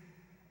there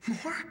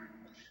more?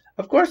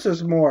 Of course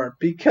there's more,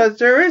 because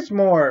there is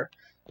more.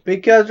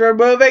 Because we're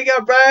moving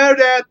around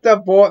at the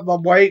void,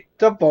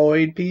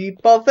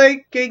 people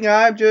thinking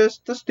I'm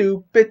just a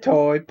stupid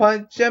toy.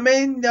 Punch them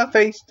in the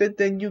face, and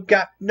then you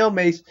got no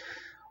mace.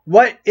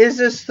 What is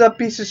this, the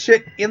piece of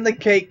shit in the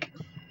cake?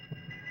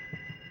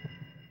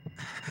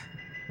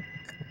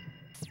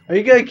 Are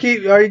you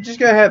just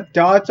gonna have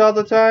dots all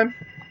the time?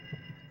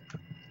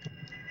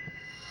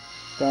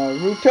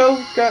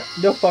 Naruto got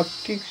no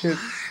fucking shit.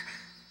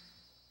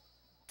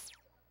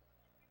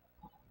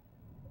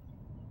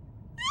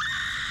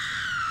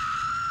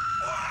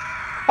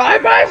 I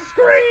must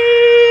scream!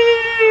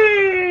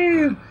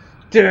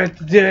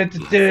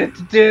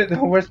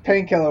 Where's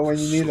Painkiller when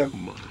you need him?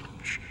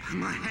 In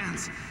my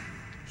hands,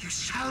 you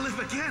shall live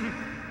again.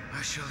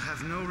 I shall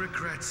have no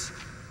regrets.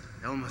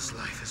 Elma's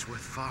life is worth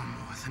far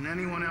more than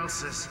anyone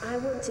else's. I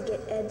want to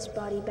get Ed's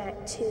body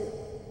back too,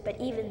 but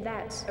even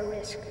that's a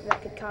risk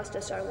that could cost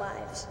us our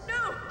lives.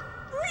 No!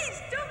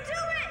 Please, don't do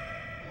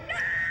it! No!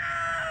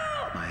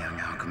 My young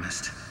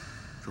alchemist,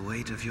 the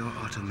weight of your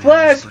automaton.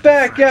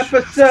 Flashback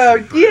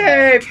episode!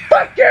 Yay!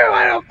 Fuck you!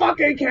 I don't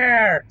fucking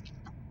care!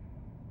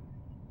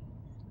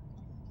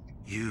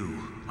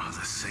 You are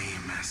the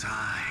same as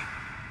I,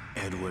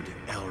 Edward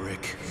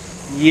Elric.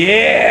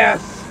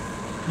 Yes!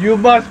 You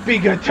must be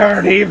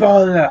turned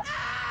evil!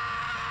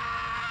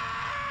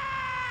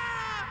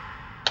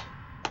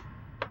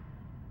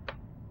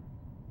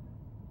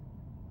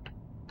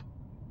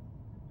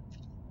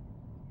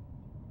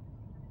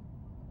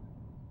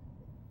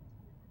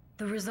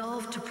 The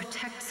resolve to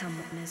protect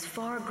someone is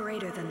far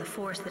greater than the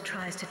force that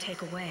tries to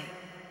take away.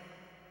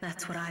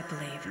 That's what I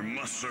believe. You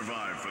must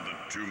survive for the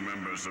 2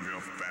 members of your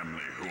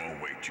family who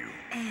await you.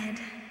 Ed.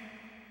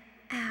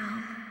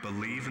 Al.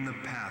 Believe in the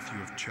path you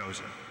have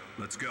chosen.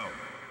 Let's go.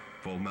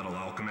 Fullmetal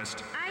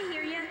Alchemist. I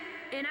hear ya,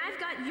 and I've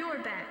got your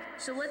back,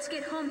 so let's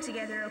get home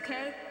together,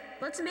 okay?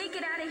 Let's make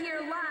it out of here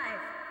alive.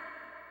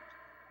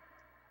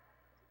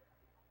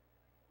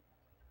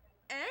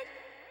 Ed?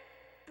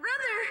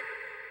 Brother!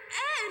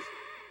 Ed!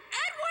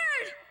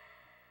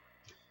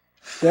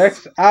 Edward!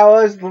 6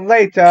 hours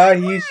later,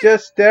 he's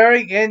just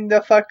staring in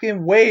the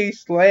fucking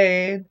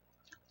wasteland.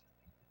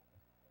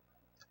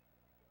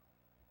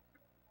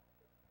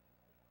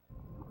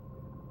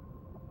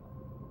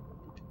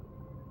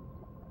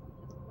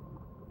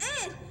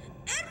 Ed!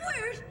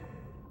 Edward!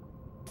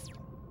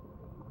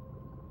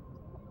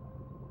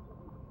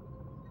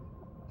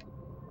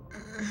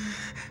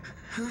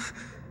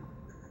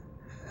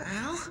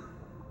 Al?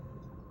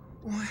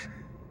 What?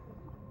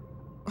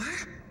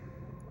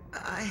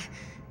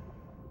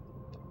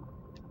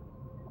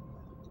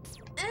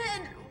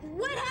 Ed,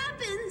 what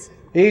happened?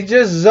 He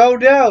just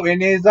zoned out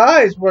and his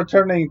eyes were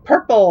turning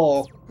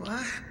purple.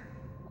 What?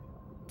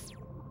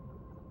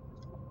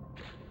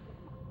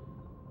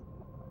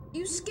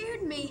 You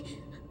scared me.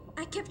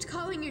 I kept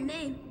calling your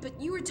name, but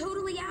you were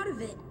totally totally out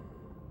of it.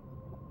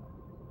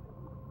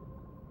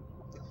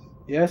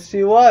 Yes,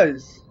 he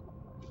was.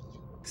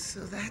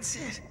 So that's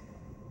it.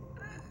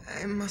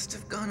 I must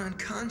have gone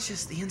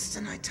unconscious the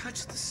instant I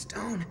touched the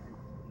stone.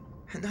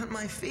 And on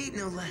my feet,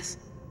 no less.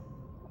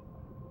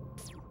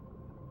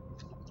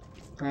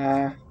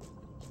 Hey,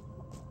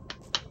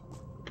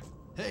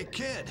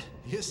 kid,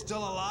 you still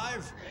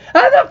alive?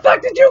 How the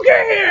fuck did you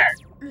get here?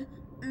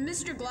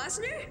 Mr.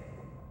 Glassner?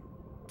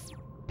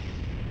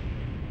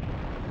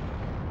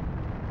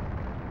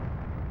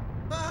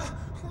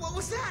 What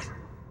was that?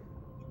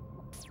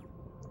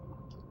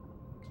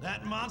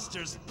 That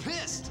monster's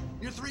pissed!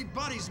 Your three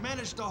buddies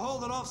managed to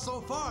hold it off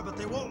so far, but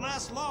they won't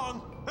last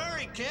long.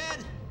 Hurry,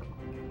 kid!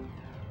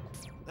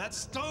 That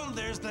stone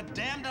there's the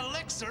damned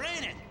elixir,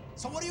 ain't it?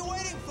 So what are you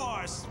waiting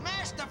for?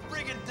 Smash the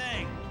friggin'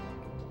 thing!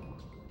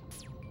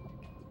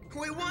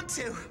 We want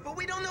to, but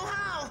we don't know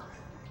how.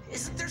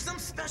 Isn't there some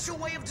special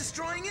way of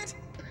destroying it?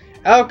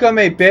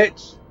 Alchemy,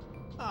 bitch.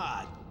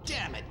 Ah,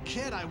 damn it,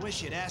 kid. I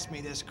wish you'd asked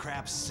me this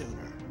crap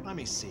sooner. Let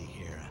me see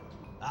here.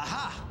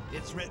 Aha!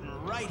 It's written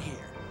right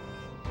here.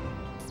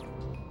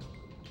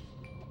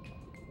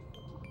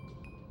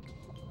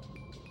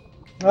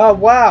 Oh,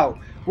 wow.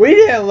 We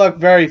didn't look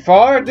very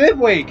far, did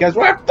we? Because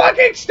we're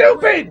fucking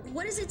stupid!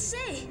 What does it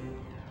say?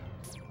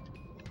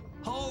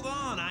 Hold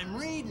on, I'm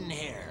reading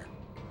here.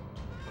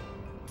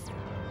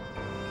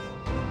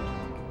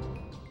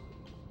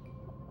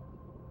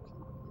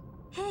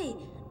 Hey,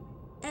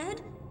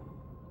 Ed?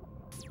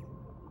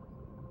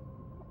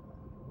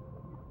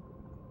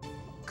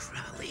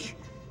 Crowley,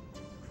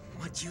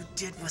 what you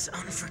did was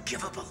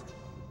unforgivable.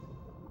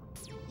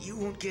 You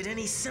won't get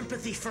any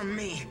sympathy from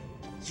me.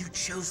 You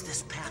chose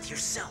this path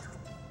yourself.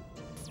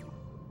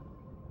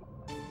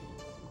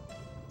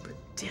 But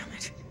damn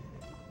it,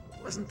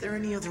 wasn't there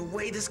any other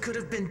way this could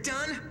have been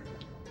done?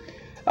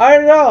 I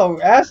don't know.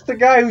 Ask the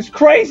guy who's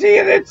crazy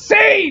and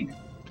insane!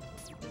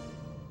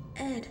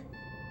 Ed.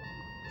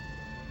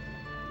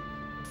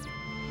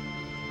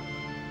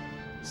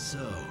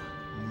 So,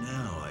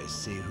 now I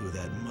see who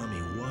that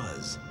mummy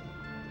was.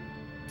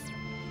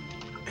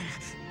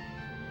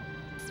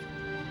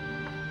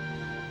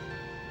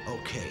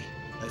 Okay,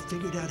 I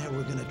figured out how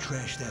we're gonna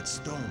trash that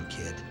stone,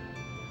 kid.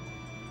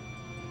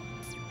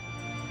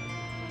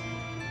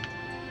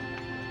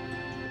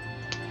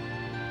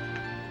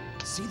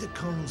 See the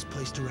cones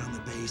placed around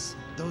the base?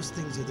 Those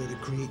things are there to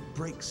create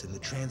breaks in the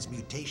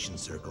transmutation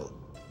circle.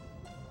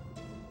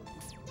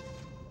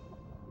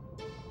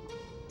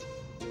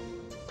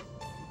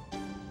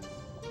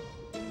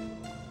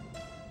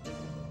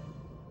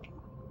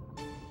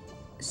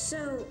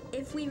 So,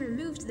 if we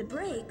removed the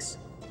breaks,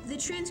 the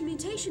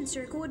transmutation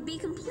circle would be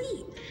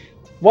complete.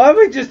 Why don't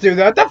we just do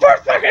that the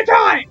first fucking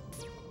time?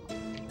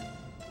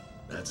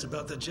 That's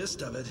about the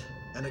gist of it.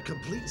 And a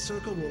complete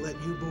circle will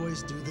let you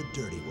boys do the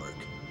dirty work.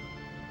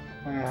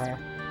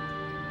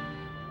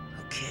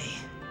 Okay,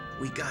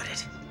 we got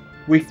it.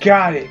 We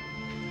got it.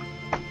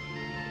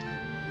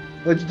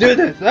 Let's do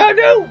this. Oh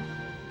no!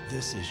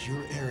 This is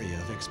your area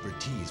of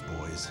expertise,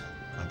 boys.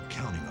 I'm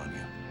counting on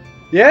you.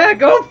 Yeah,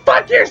 go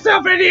fuck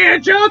yourself, Indiana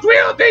Jones! We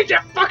don't need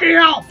your fucking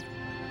help!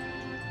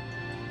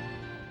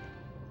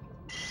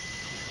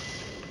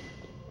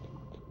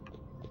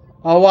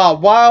 Oh wow,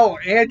 wow,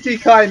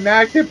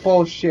 anticlimactic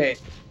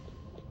bullshit.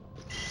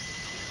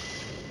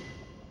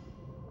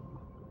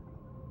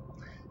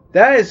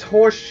 That is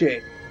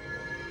horseshit.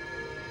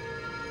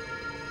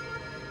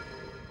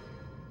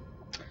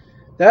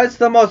 That's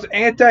the most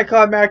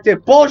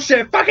anticlimactic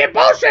bullshit, fucking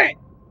bullshit!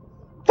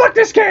 Fuck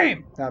this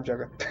game! No, I'm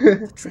joking.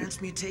 The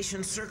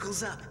transmutation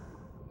circle's up.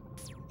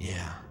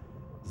 Yeah,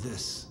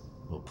 this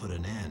will put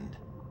an end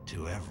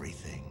to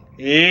everything.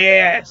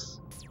 Yes!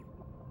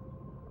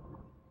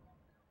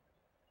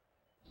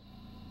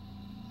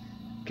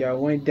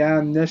 Going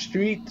down the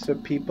street so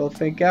people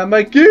think I'm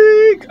a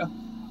geek!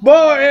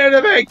 More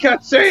anime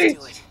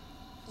cutscenes!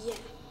 Yeah.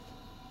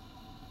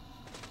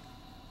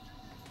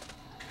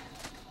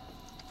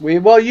 We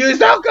will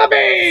use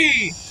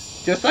alchemy!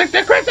 Just like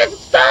the Crimson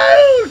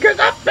Stone! Cause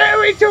I'm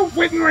very too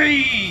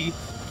Winry!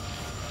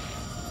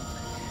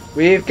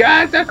 We've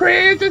got the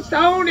Crimson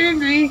Stone in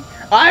me!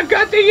 I've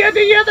got the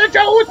other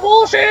Jones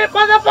bullshit,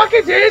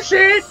 motherfucking this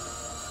shit!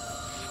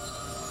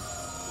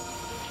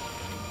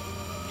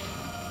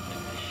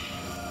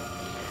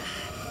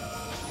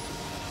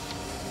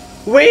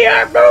 We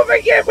are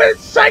moving it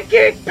with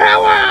psychic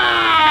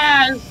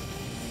powers!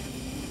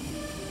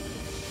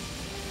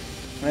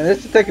 Man,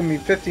 this is taking me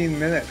 15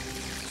 minutes.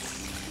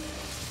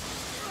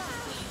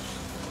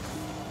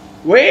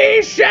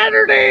 We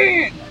shattered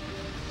it!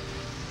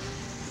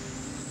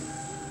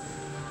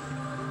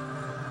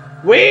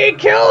 We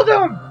killed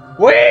him!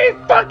 We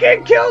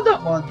fucking killed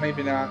him! Well,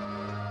 maybe not.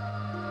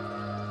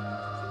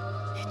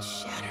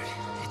 It's shattered.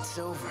 It's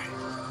over.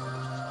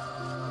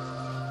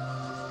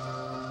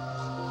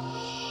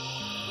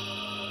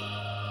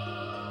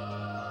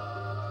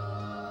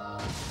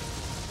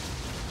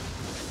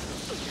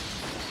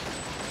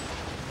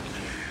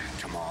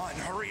 Come on,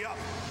 hurry up.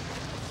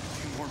 A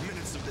few more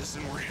minutes of this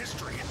and we're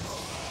history.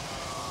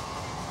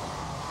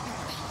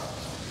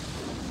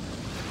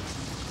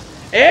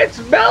 It's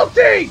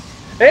melting!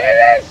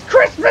 It is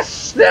Christmas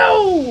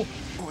snow!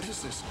 What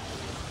is this?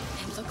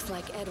 It looks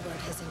like Edward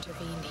has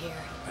intervened here.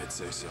 I'd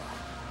say so.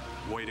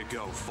 Way to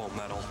go,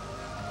 Fullmetal.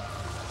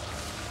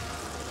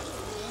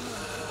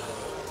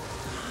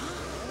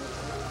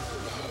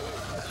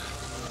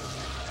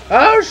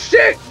 Oh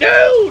shit!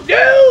 No!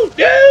 No!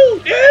 No!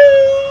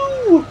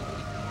 No!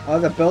 All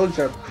the buildings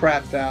are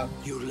crapped out.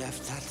 You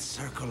left that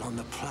circle on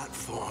the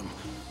platform.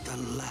 The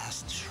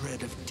last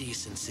shred of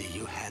decency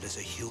you had as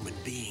a human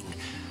being.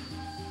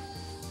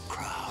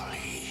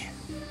 Crowley.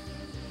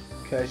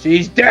 Cause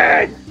he's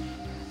dead!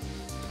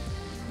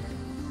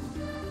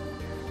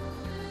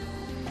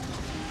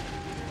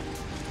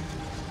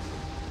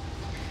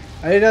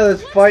 I didn't know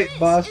this fight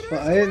boss, but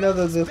I didn't know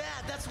that this.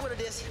 That's what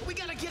it is. We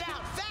gotta get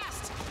out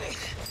fast.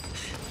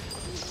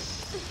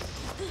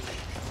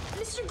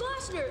 Mr.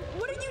 Glossner,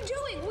 what are you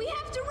doing? We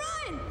have to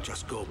run!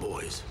 Just go,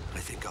 boys. I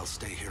think I'll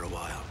stay here a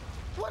while.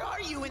 What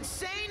are you,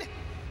 insane?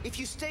 If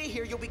you stay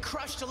here, you'll be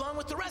crushed along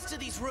with the rest of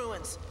these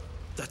ruins.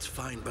 That's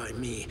fine by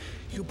me.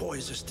 You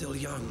boys are still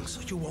young,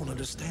 so you won't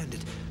understand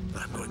it.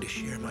 But I'm going to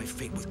share my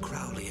fate with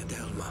Crowley and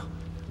Elma.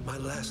 My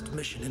last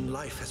mission in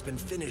life has been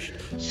finished.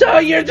 So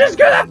you're just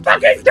gonna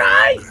fucking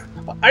die?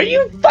 Are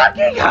you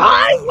fucking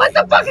high? What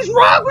the fuck is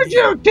wrong with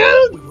you,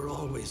 dude? We were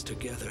always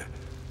together.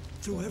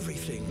 Through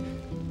everything.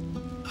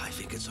 I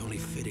think it's only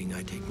fitting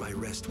I take my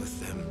rest with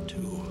them,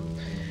 too.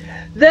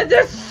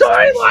 This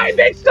storyline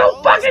makes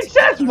no fucking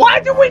sense!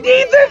 Why do we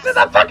need this in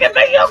a fucking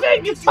video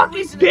game, you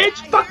fucking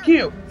bitch? Fuck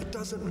you! It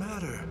doesn't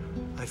matter.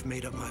 I've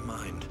made up my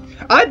mind.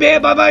 I made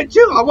up my mind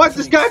too! I want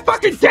this guy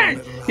fucking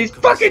dead! He's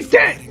fucking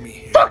dead!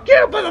 Fuck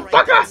you,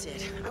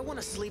 motherfucker! I want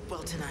to sleep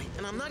well tonight,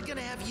 and I'm not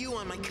gonna have you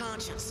on my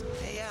conscience.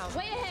 Hey, Al.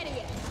 Way ahead of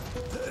you.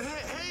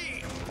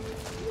 Hey!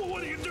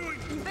 What are you doing?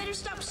 You better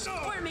stop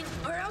squirming,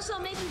 or else I'll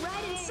make you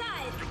ride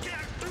inside. You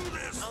can't do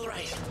this! All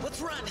right,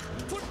 let's run.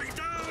 Put me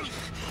down!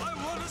 I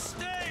want to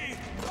stay!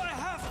 I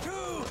have to!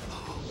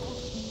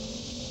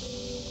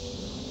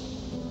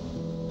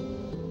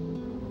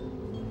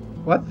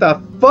 What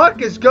the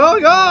fuck is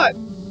going on?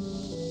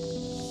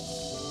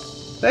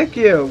 Thank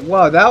you.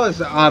 Whoa, that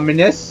was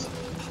ominous.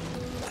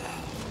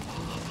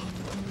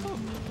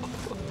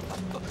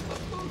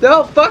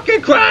 Don't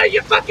fucking cry,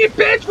 you fucking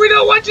bitch! We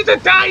don't want you to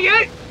die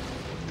yet!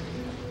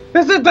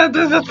 This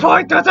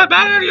point doesn't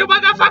matter, you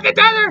motherfucking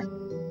tether!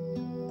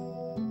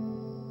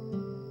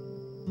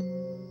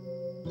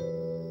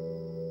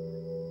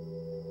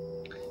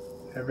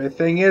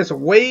 Everything is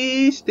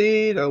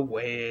wasted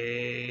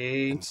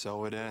away. And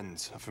so it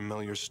ends, a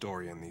familiar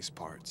story in these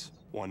parts.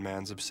 One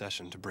man's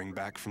obsession to bring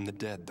back from the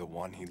dead the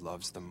one he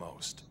loves the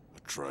most.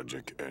 A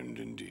tragic end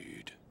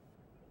indeed.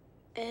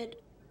 Ed,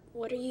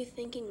 what are you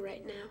thinking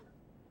right now?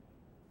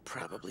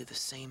 Probably the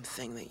same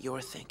thing that you're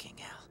thinking,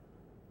 Al.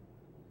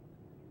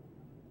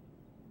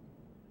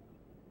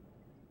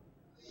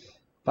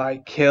 By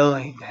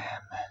killing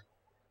them.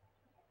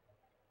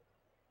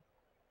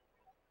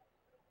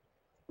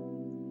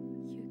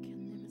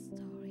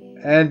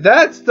 And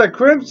that's the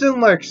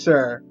Crimson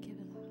Elixir.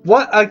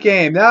 What a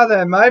game! Now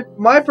then, my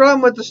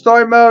problem with the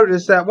story mode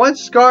is that when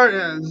Scar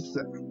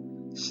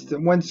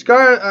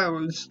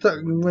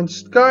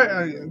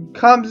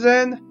comes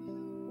in,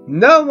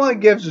 no one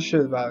gives a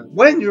shit about it.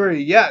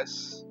 Winry,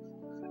 yes.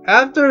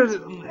 After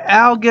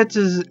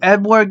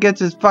Edward gets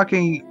his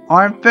fucking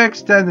arm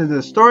fixed, then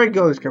the story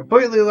goes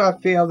completely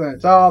left field and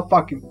it's all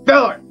fucking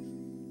filler.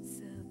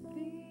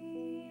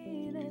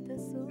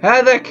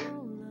 Havoc.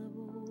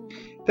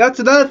 That's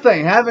another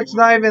thing. Havoc's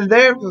not even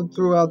there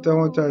throughout the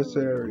whole entire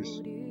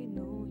series.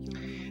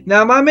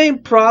 Now, my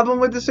main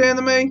problem with this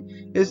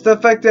anime is the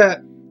fact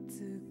that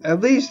at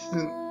least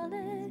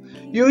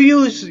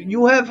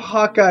you have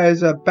Hawkeye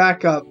as a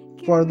backup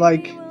for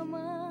like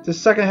the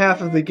second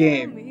half of the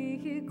game.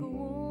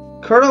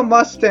 Colonel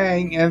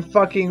Mustang and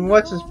fucking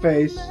what's his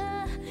face,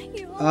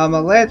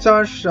 Lance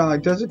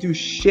Armstrong doesn't do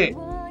shit.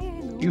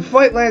 You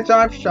fight Lance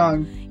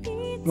Armstrong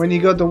when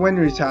you go to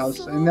Winry's house,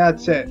 and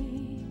that's it.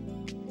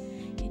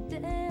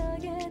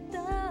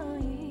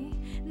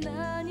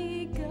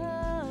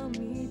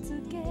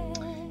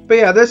 But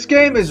yeah, this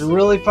game is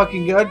really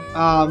fucking good.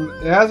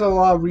 It has a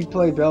lot of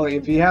replayability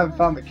if you haven't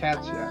found the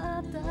cats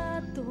yet.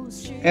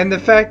 And the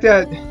fact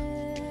that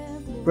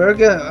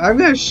I'm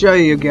gonna show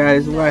you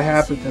guys what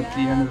happens at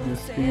the end of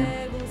this game.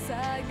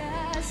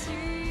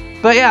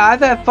 But yeah,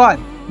 I've had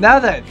fun. Now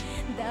then,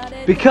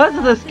 because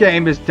this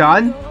game is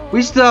done,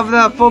 we still have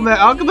the Fullmetal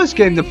Alchemist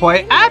game to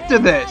play after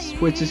this,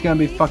 which is gonna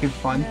be fucking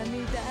fun.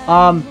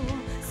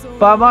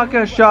 But I'm not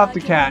gonna show off the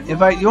cat.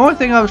 The only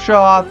thing I'll show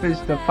off is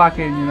the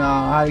fucking,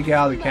 how to get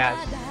out of the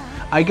cats.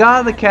 I got out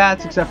of the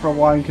cats except for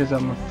one because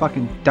I'm a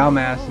fucking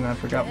dumbass and I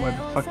forgot where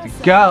the fuck to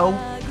go.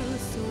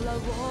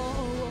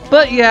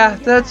 But yeah,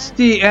 that's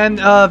the end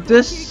of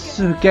this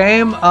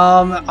game.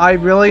 I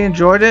really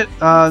enjoyed it.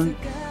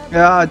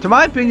 To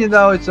my opinion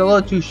though, it's a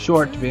little too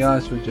short to be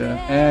honest with you.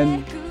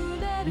 And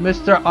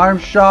Mr.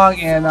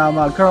 Armstrong and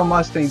Colonel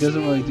Mustang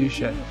doesn't really do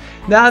shit.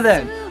 Now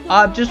then,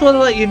 just want to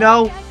let you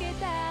know,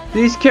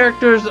 These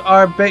characters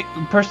are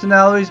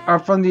personalities are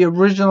from the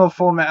original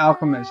Fullmetal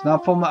Alchemist,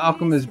 not Fullmetal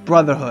Alchemist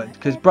Brotherhood.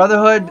 Because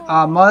Brotherhood,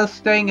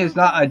 Mustang is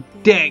not a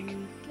dick,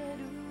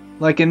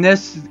 like in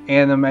this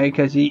anime,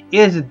 because he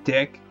is a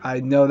dick.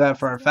 I know that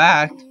for a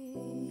fact.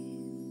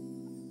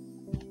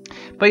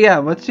 But yeah,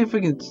 let's see if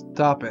we can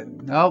stop it.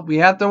 No, we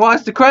have to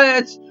watch the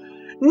credits.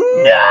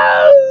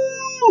 No!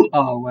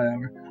 Oh,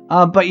 whatever.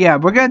 But yeah,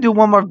 we're gonna do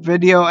one more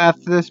video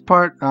after this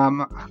part.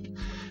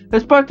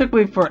 This part took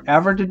me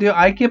forever to do.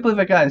 I can't believe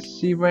I got a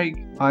C rank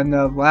on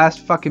the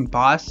last fucking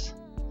boss.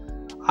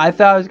 I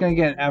thought I was gonna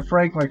get an F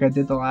rank like I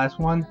did the last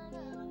one.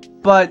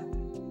 But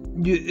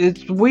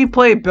it's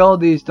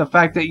replayability is the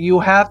fact that you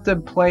have to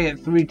play it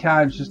 3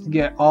 times just to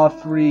get all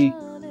 3,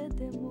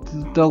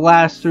 the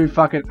last 3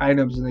 fucking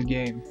items in the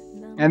game.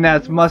 And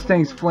that's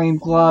Mustang's flame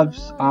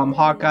gloves,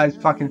 Hawkeye's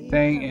fucking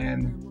thing,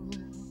 and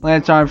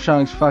Lance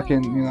Armstrong's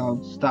fucking, you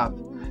know, stuff.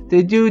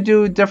 They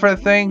do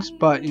different things,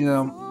 but, you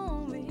know.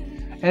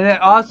 And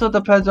it also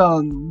depends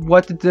on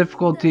what the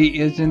difficulty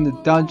is in the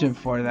dungeon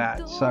for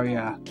that. So,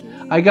 yeah.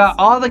 I got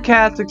all the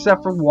cats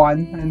except for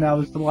 1, and that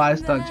was the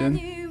last dungeon.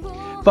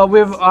 But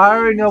I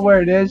already know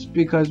where it is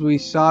because we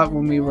saw it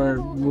when we were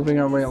moving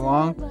our way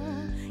along.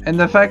 And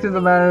the fact of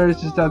the matter is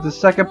that the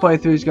second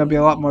playthrough is going to be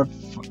a lot more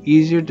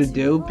easier to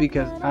do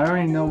because I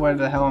already know where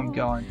the hell I'm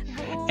going.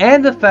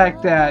 And the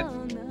fact that,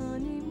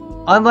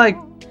 unlike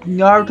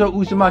Naruto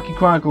Uzumaki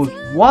Chronicles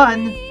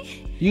 1,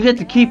 you get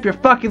to keep your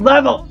fucking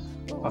levels!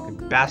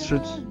 Fucking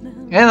bastards.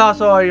 And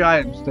also all your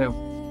items, too.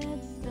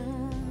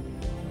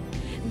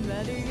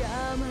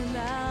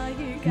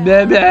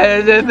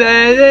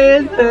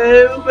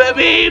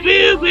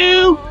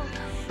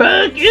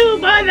 Fuck you,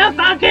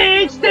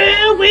 motherfucking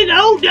stew! We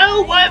don't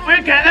know what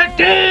we're gonna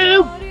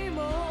do!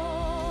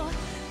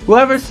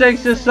 Whoever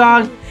sings this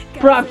song,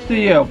 props to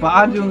you, but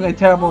I'm doing a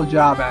terrible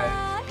job at it.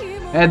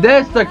 And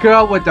there's the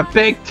girl with the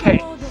big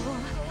tits.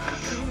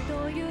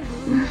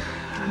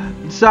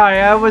 Sorry,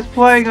 I was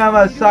playing on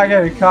a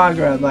Saga of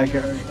Conquer like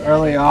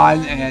early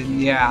on,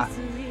 and yeah,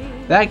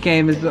 that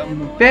game is a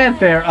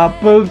fanfare of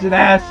boobs and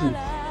asses.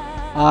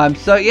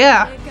 So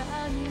yeah.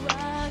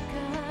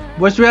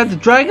 Wish we had the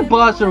Dragon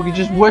Ball so we could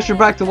just wish her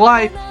back to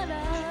life.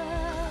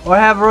 Or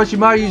have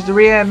Orochimaru use the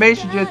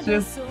reanimation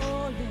jutsu.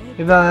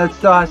 Even though that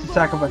still has to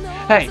sacrifice.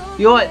 Hey,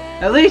 you know what?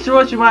 At least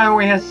Orochimaru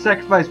only has to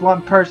sacrifice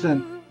 1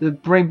 person to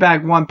bring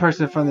back 1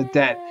 person from the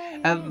dead.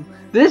 And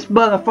this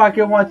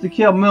motherfucker wants to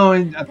kill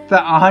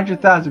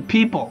 100,000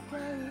 people.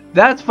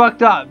 That's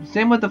fucked up.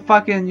 Same with the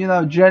fucking, you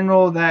know,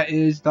 general that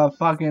is the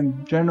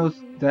fucking general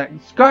that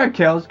Scar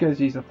kills because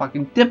he's a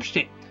fucking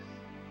dipshit.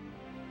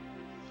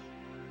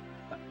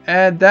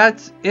 And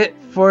that's it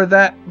for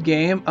that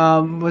game.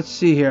 Let's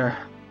see here.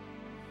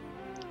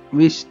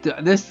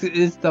 This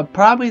is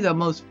probably the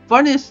most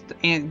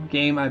funnest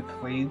game I've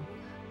played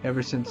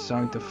ever since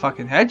Sonic the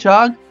fucking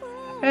Hedgehog.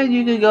 And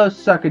you can go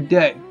suck a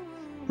dick.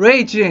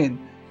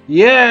 Raging!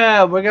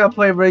 Yeah, we're gonna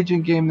play a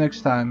Raging game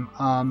next time.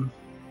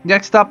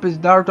 Next up is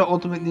Naruto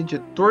Ultimate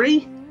Ninja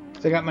 3.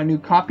 So I got my new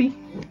copy.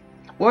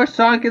 Or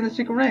Sonic and the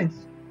Secret Rings.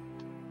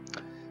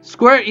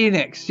 Square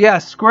Enix. Yeah,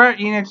 Square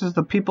Enix is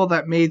the people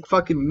that made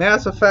fucking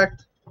Mass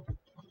Effect.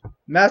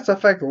 Mass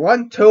Effect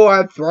 1, 2,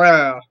 and 3.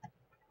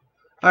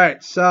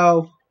 Alright,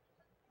 so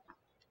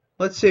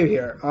let's see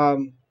here.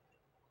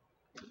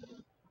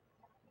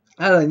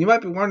 Alan, you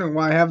might be wondering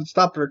why I haven't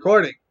stopped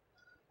recording.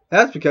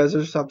 That's because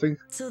there's something.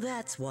 So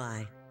that's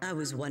why. I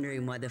was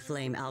wondering why the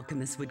Flame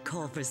Alchemist would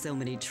call for so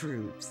many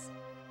troops.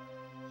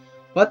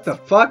 What the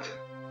fuck?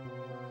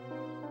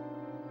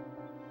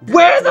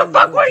 Where the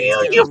fuck were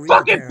you, you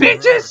fucking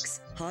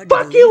bitches?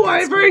 Fuck you,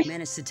 Ivory!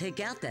 Managed to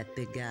take out that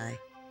big guy.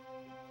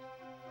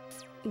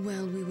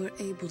 Well, we were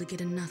able to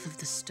get enough of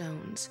the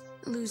stones.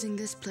 Losing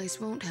this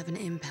place won't have an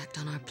impact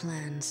on our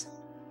plans.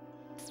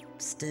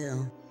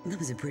 Still, that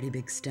was a pretty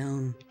big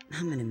stone.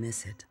 I'm gonna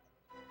miss it.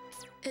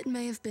 It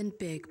may have been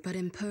big, but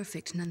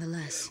imperfect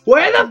nonetheless.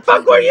 Where the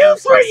fuck were you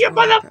three, you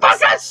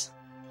motherfuckers?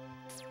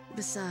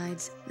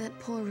 Besides, that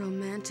poor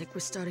romantic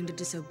was starting to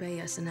disobey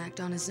us and act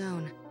on his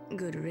own.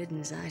 Good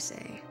riddance, I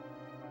say.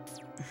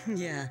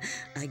 Yeah,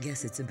 I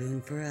guess it's a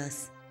boon for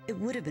us. It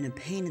would have been a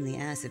pain in the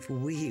ass if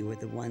we were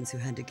the ones who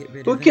had to get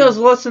rid of him. Who kills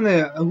Lust in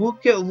it? Who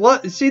kills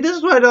Lust? See, this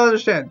is what I don't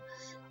understand.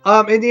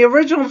 In the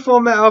original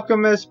Fullmetal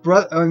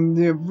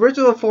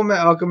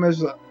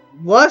Alchemist,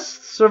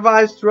 Lust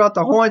survives throughout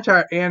the whole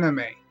entire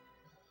anime.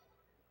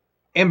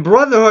 In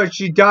Brotherhood,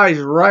 she dies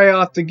right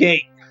off the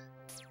gate.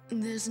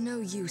 There's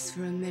no use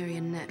for a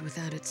marionette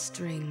without its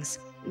strings.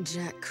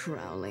 Jack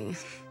Crowley.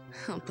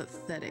 How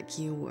pathetic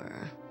you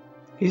were.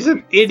 He's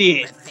an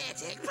idiot.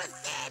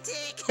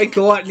 Pathetic. Hey,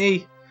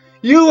 Gluttony.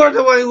 You are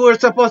the one who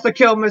was supposed to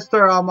kill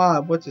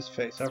Mr. What's his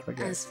face? I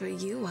forget. As for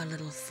you, our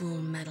little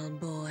Fullmetal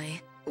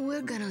boy,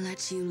 we're gonna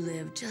let you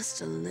live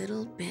just a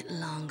little bit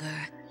longer.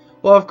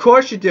 Well, of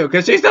course you do,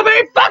 because he's the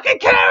main fucking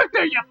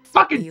character, you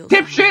fucking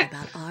dipshit!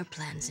 About our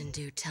plans in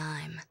due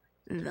time.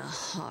 The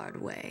hard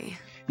way.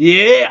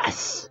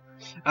 Yes!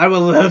 I would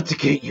love to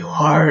get you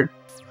hard.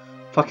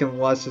 Fucking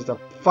Lust is the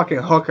fucking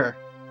hooker.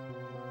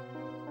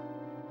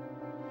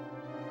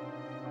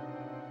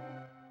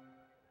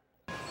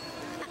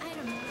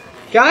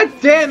 God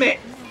damn it!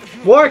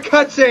 More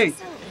cutscenes!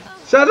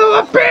 Son of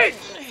a bitch!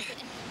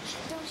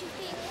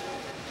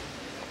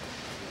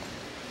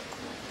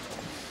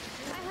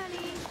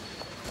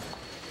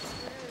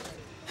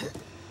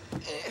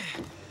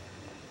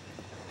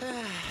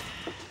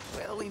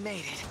 Well, we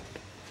made it.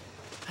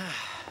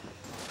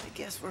 I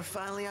guess we're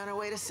finally on our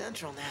way to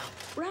Central now.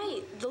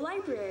 Right, the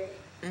library.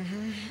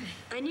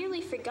 I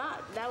nearly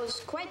forgot. That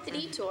was quite the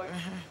detour.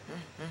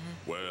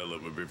 Well,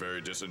 it would be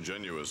very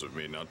disingenuous of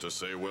me not to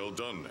say well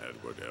done,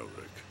 Edward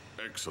Elric.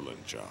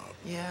 Excellent job.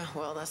 Yeah,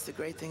 well, that's the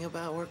great thing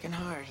about working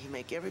hard. You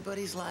make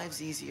everybody's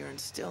lives easier, and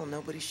still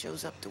nobody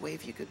shows up to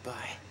wave you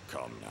goodbye.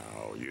 Come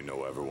now, you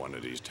know everyone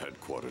at East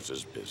Headquarters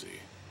is busy.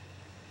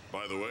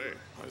 By the way,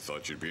 I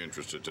thought you'd be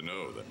interested to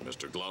know that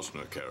Mr.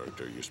 Glossner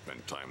character you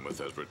spent time with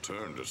has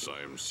returned to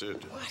Siam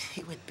Sid. What?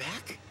 He went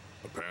back?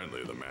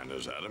 Apparently, the man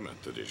is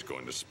adamant that he's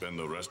going to spend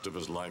the rest of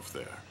his life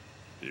there.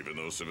 Even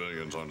though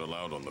civilians aren't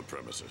allowed on the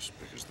premises,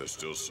 because there's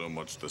still so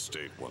much the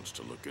state wants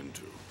to look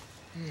into.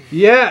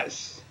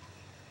 Yes!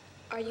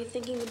 Are you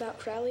thinking about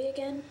Crowley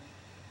again?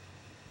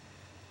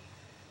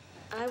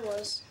 I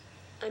was.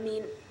 I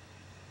mean,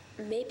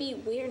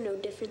 maybe we're no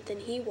different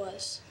than he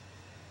was.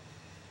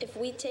 If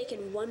we'd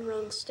taken one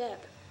wrong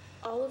step,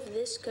 all of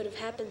this could have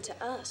happened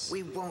to us.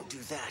 We won't do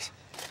that.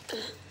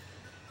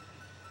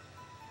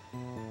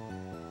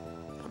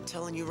 I'm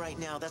telling you right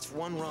now, that's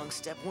one wrong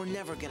step we're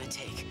never gonna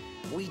take.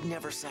 We'd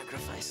never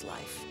sacrifice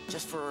life,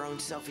 just for our own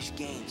selfish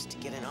gains, to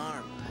get an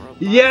arm or a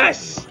body.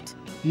 Yes!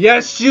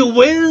 Yes, you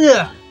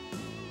will!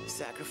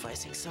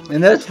 Sacrificing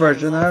In this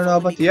version, I don't know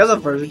about the other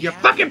version. You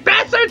fucking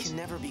bastards! Can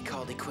never be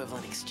called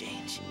equivalent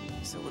exchange.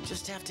 So we'll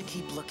just have to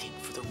keep looking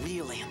for the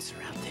real answer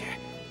out there.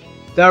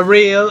 The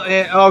real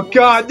oh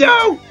god,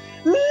 no!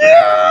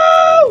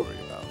 No!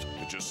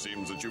 It just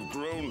seems that you've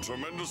grown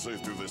tremendously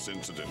through this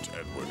incident,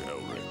 Edward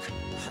Elric.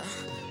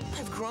 Huh?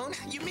 I've grown?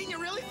 You mean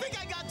you really think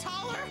I got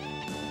taller?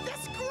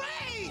 That's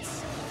great!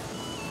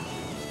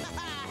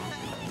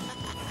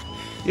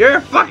 You're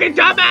a fucking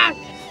dumbass!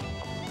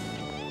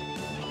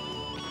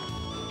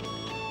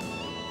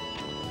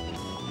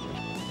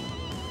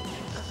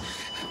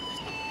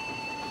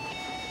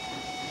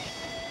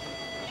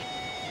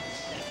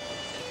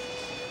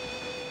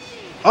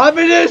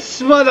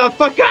 Ominous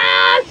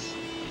motherfuckers!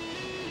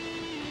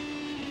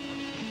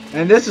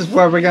 And this is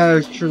where we're gonna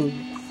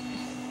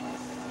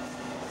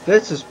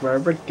This is where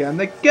we're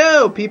gonna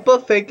go. People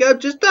think I'm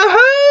just a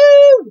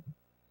hoe!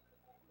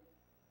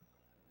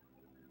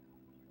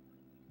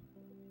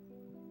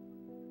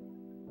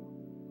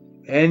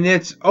 And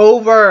it's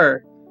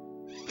over!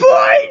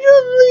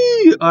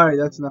 Finally! Alright,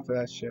 that's enough of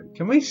that shit.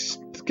 Can we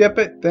skip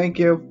it? Thank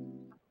you.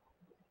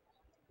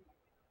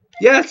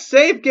 Yes,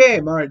 save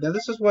game! Alright, now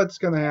this is what's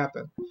gonna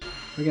happen.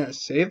 We're gonna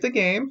save the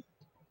game.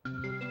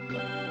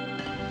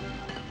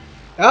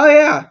 Oh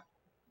yeah!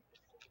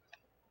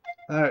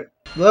 Alright,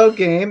 load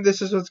game.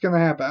 This is what's gonna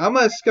happen. I'm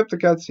gonna skip the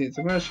cutscenes.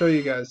 I'm gonna show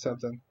you guys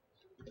something.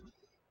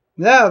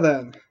 Now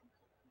then.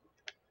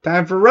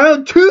 Time for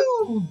round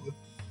 2!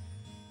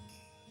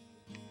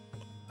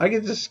 I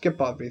can just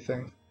skip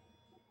everything.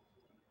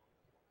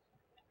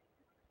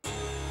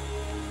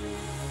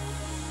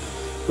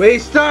 We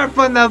start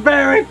from the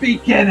very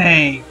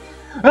beginning!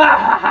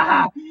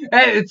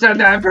 It's a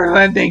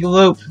never-ending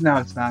loop! No,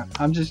 it's not.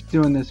 I'm just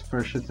doing this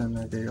for shits and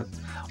giggles.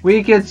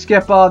 We can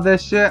skip all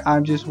this shit.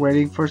 I'm just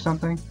waiting for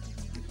something.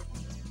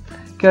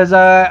 Because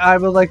I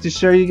would like to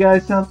show you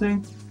guys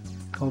something.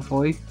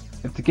 Hopefully.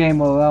 If the game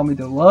will allow me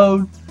to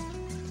load.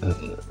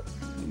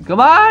 Come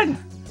on!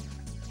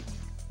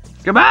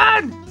 Come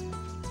on!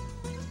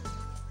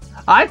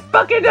 I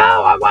fucking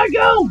know! I want to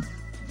go!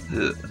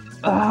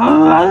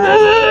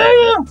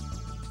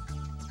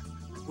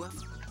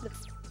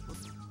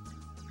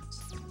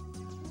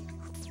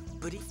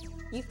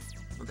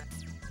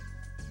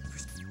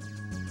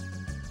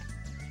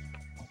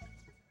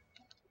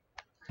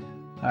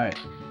 Alright.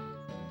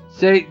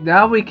 See,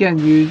 now we can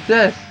use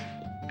this.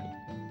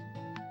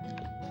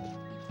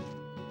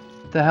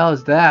 What the hell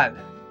is that?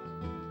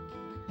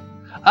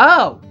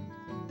 Oh!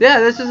 Yeah,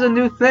 this is a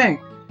new thing.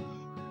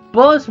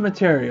 Bonus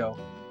material.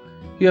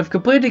 You have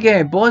completed the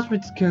game. Bonus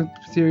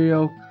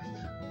material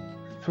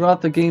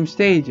throughout the game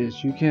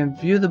stages. You can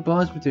view the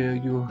bonus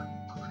material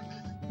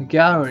the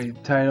gallery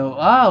title.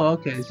 Oh,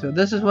 okay. So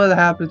this is what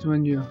happens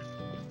when you...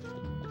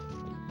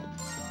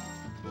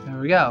 There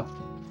we go.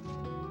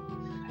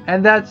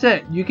 And that's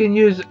it. You can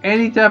use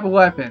any type of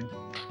weapon.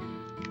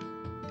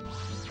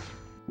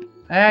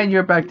 And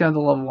you're back down to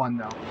level 1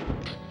 now.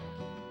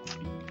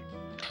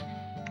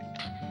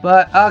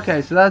 But,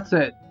 okay, so that's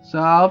it. So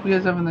I hope you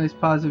guys have a nice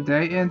positive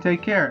day and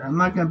take care. I'm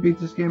not going to beat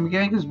this game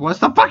again because what's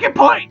the fucking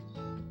point?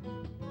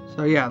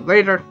 So yeah,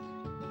 later.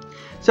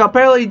 So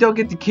apparently you don't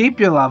get to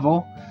keep your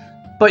level,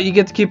 but you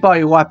get to keep all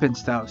your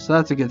weapons though. So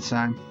that's a good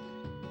sign.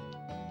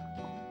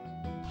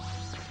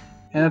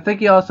 And I think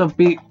you also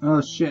beat...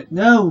 Oh shit.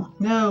 No,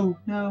 no,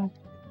 no.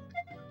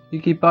 You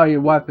keep all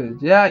your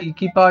weapons. Yeah, you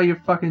keep all your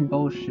fucking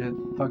bullshit.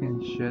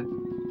 Fucking shit.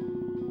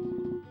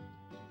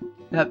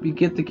 Yep, you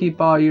get to keep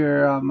all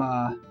your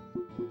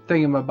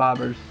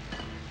thingamabobbers.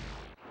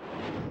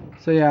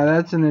 So yeah,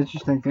 that's an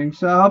interesting thing.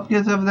 So I hope you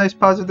guys have a nice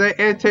positive day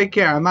and take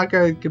care. I'm not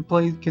going to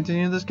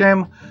continue this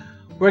game.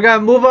 We're going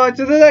to move on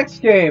to the next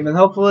game, and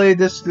hopefully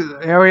this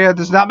area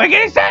does not make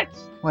any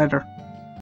sense later.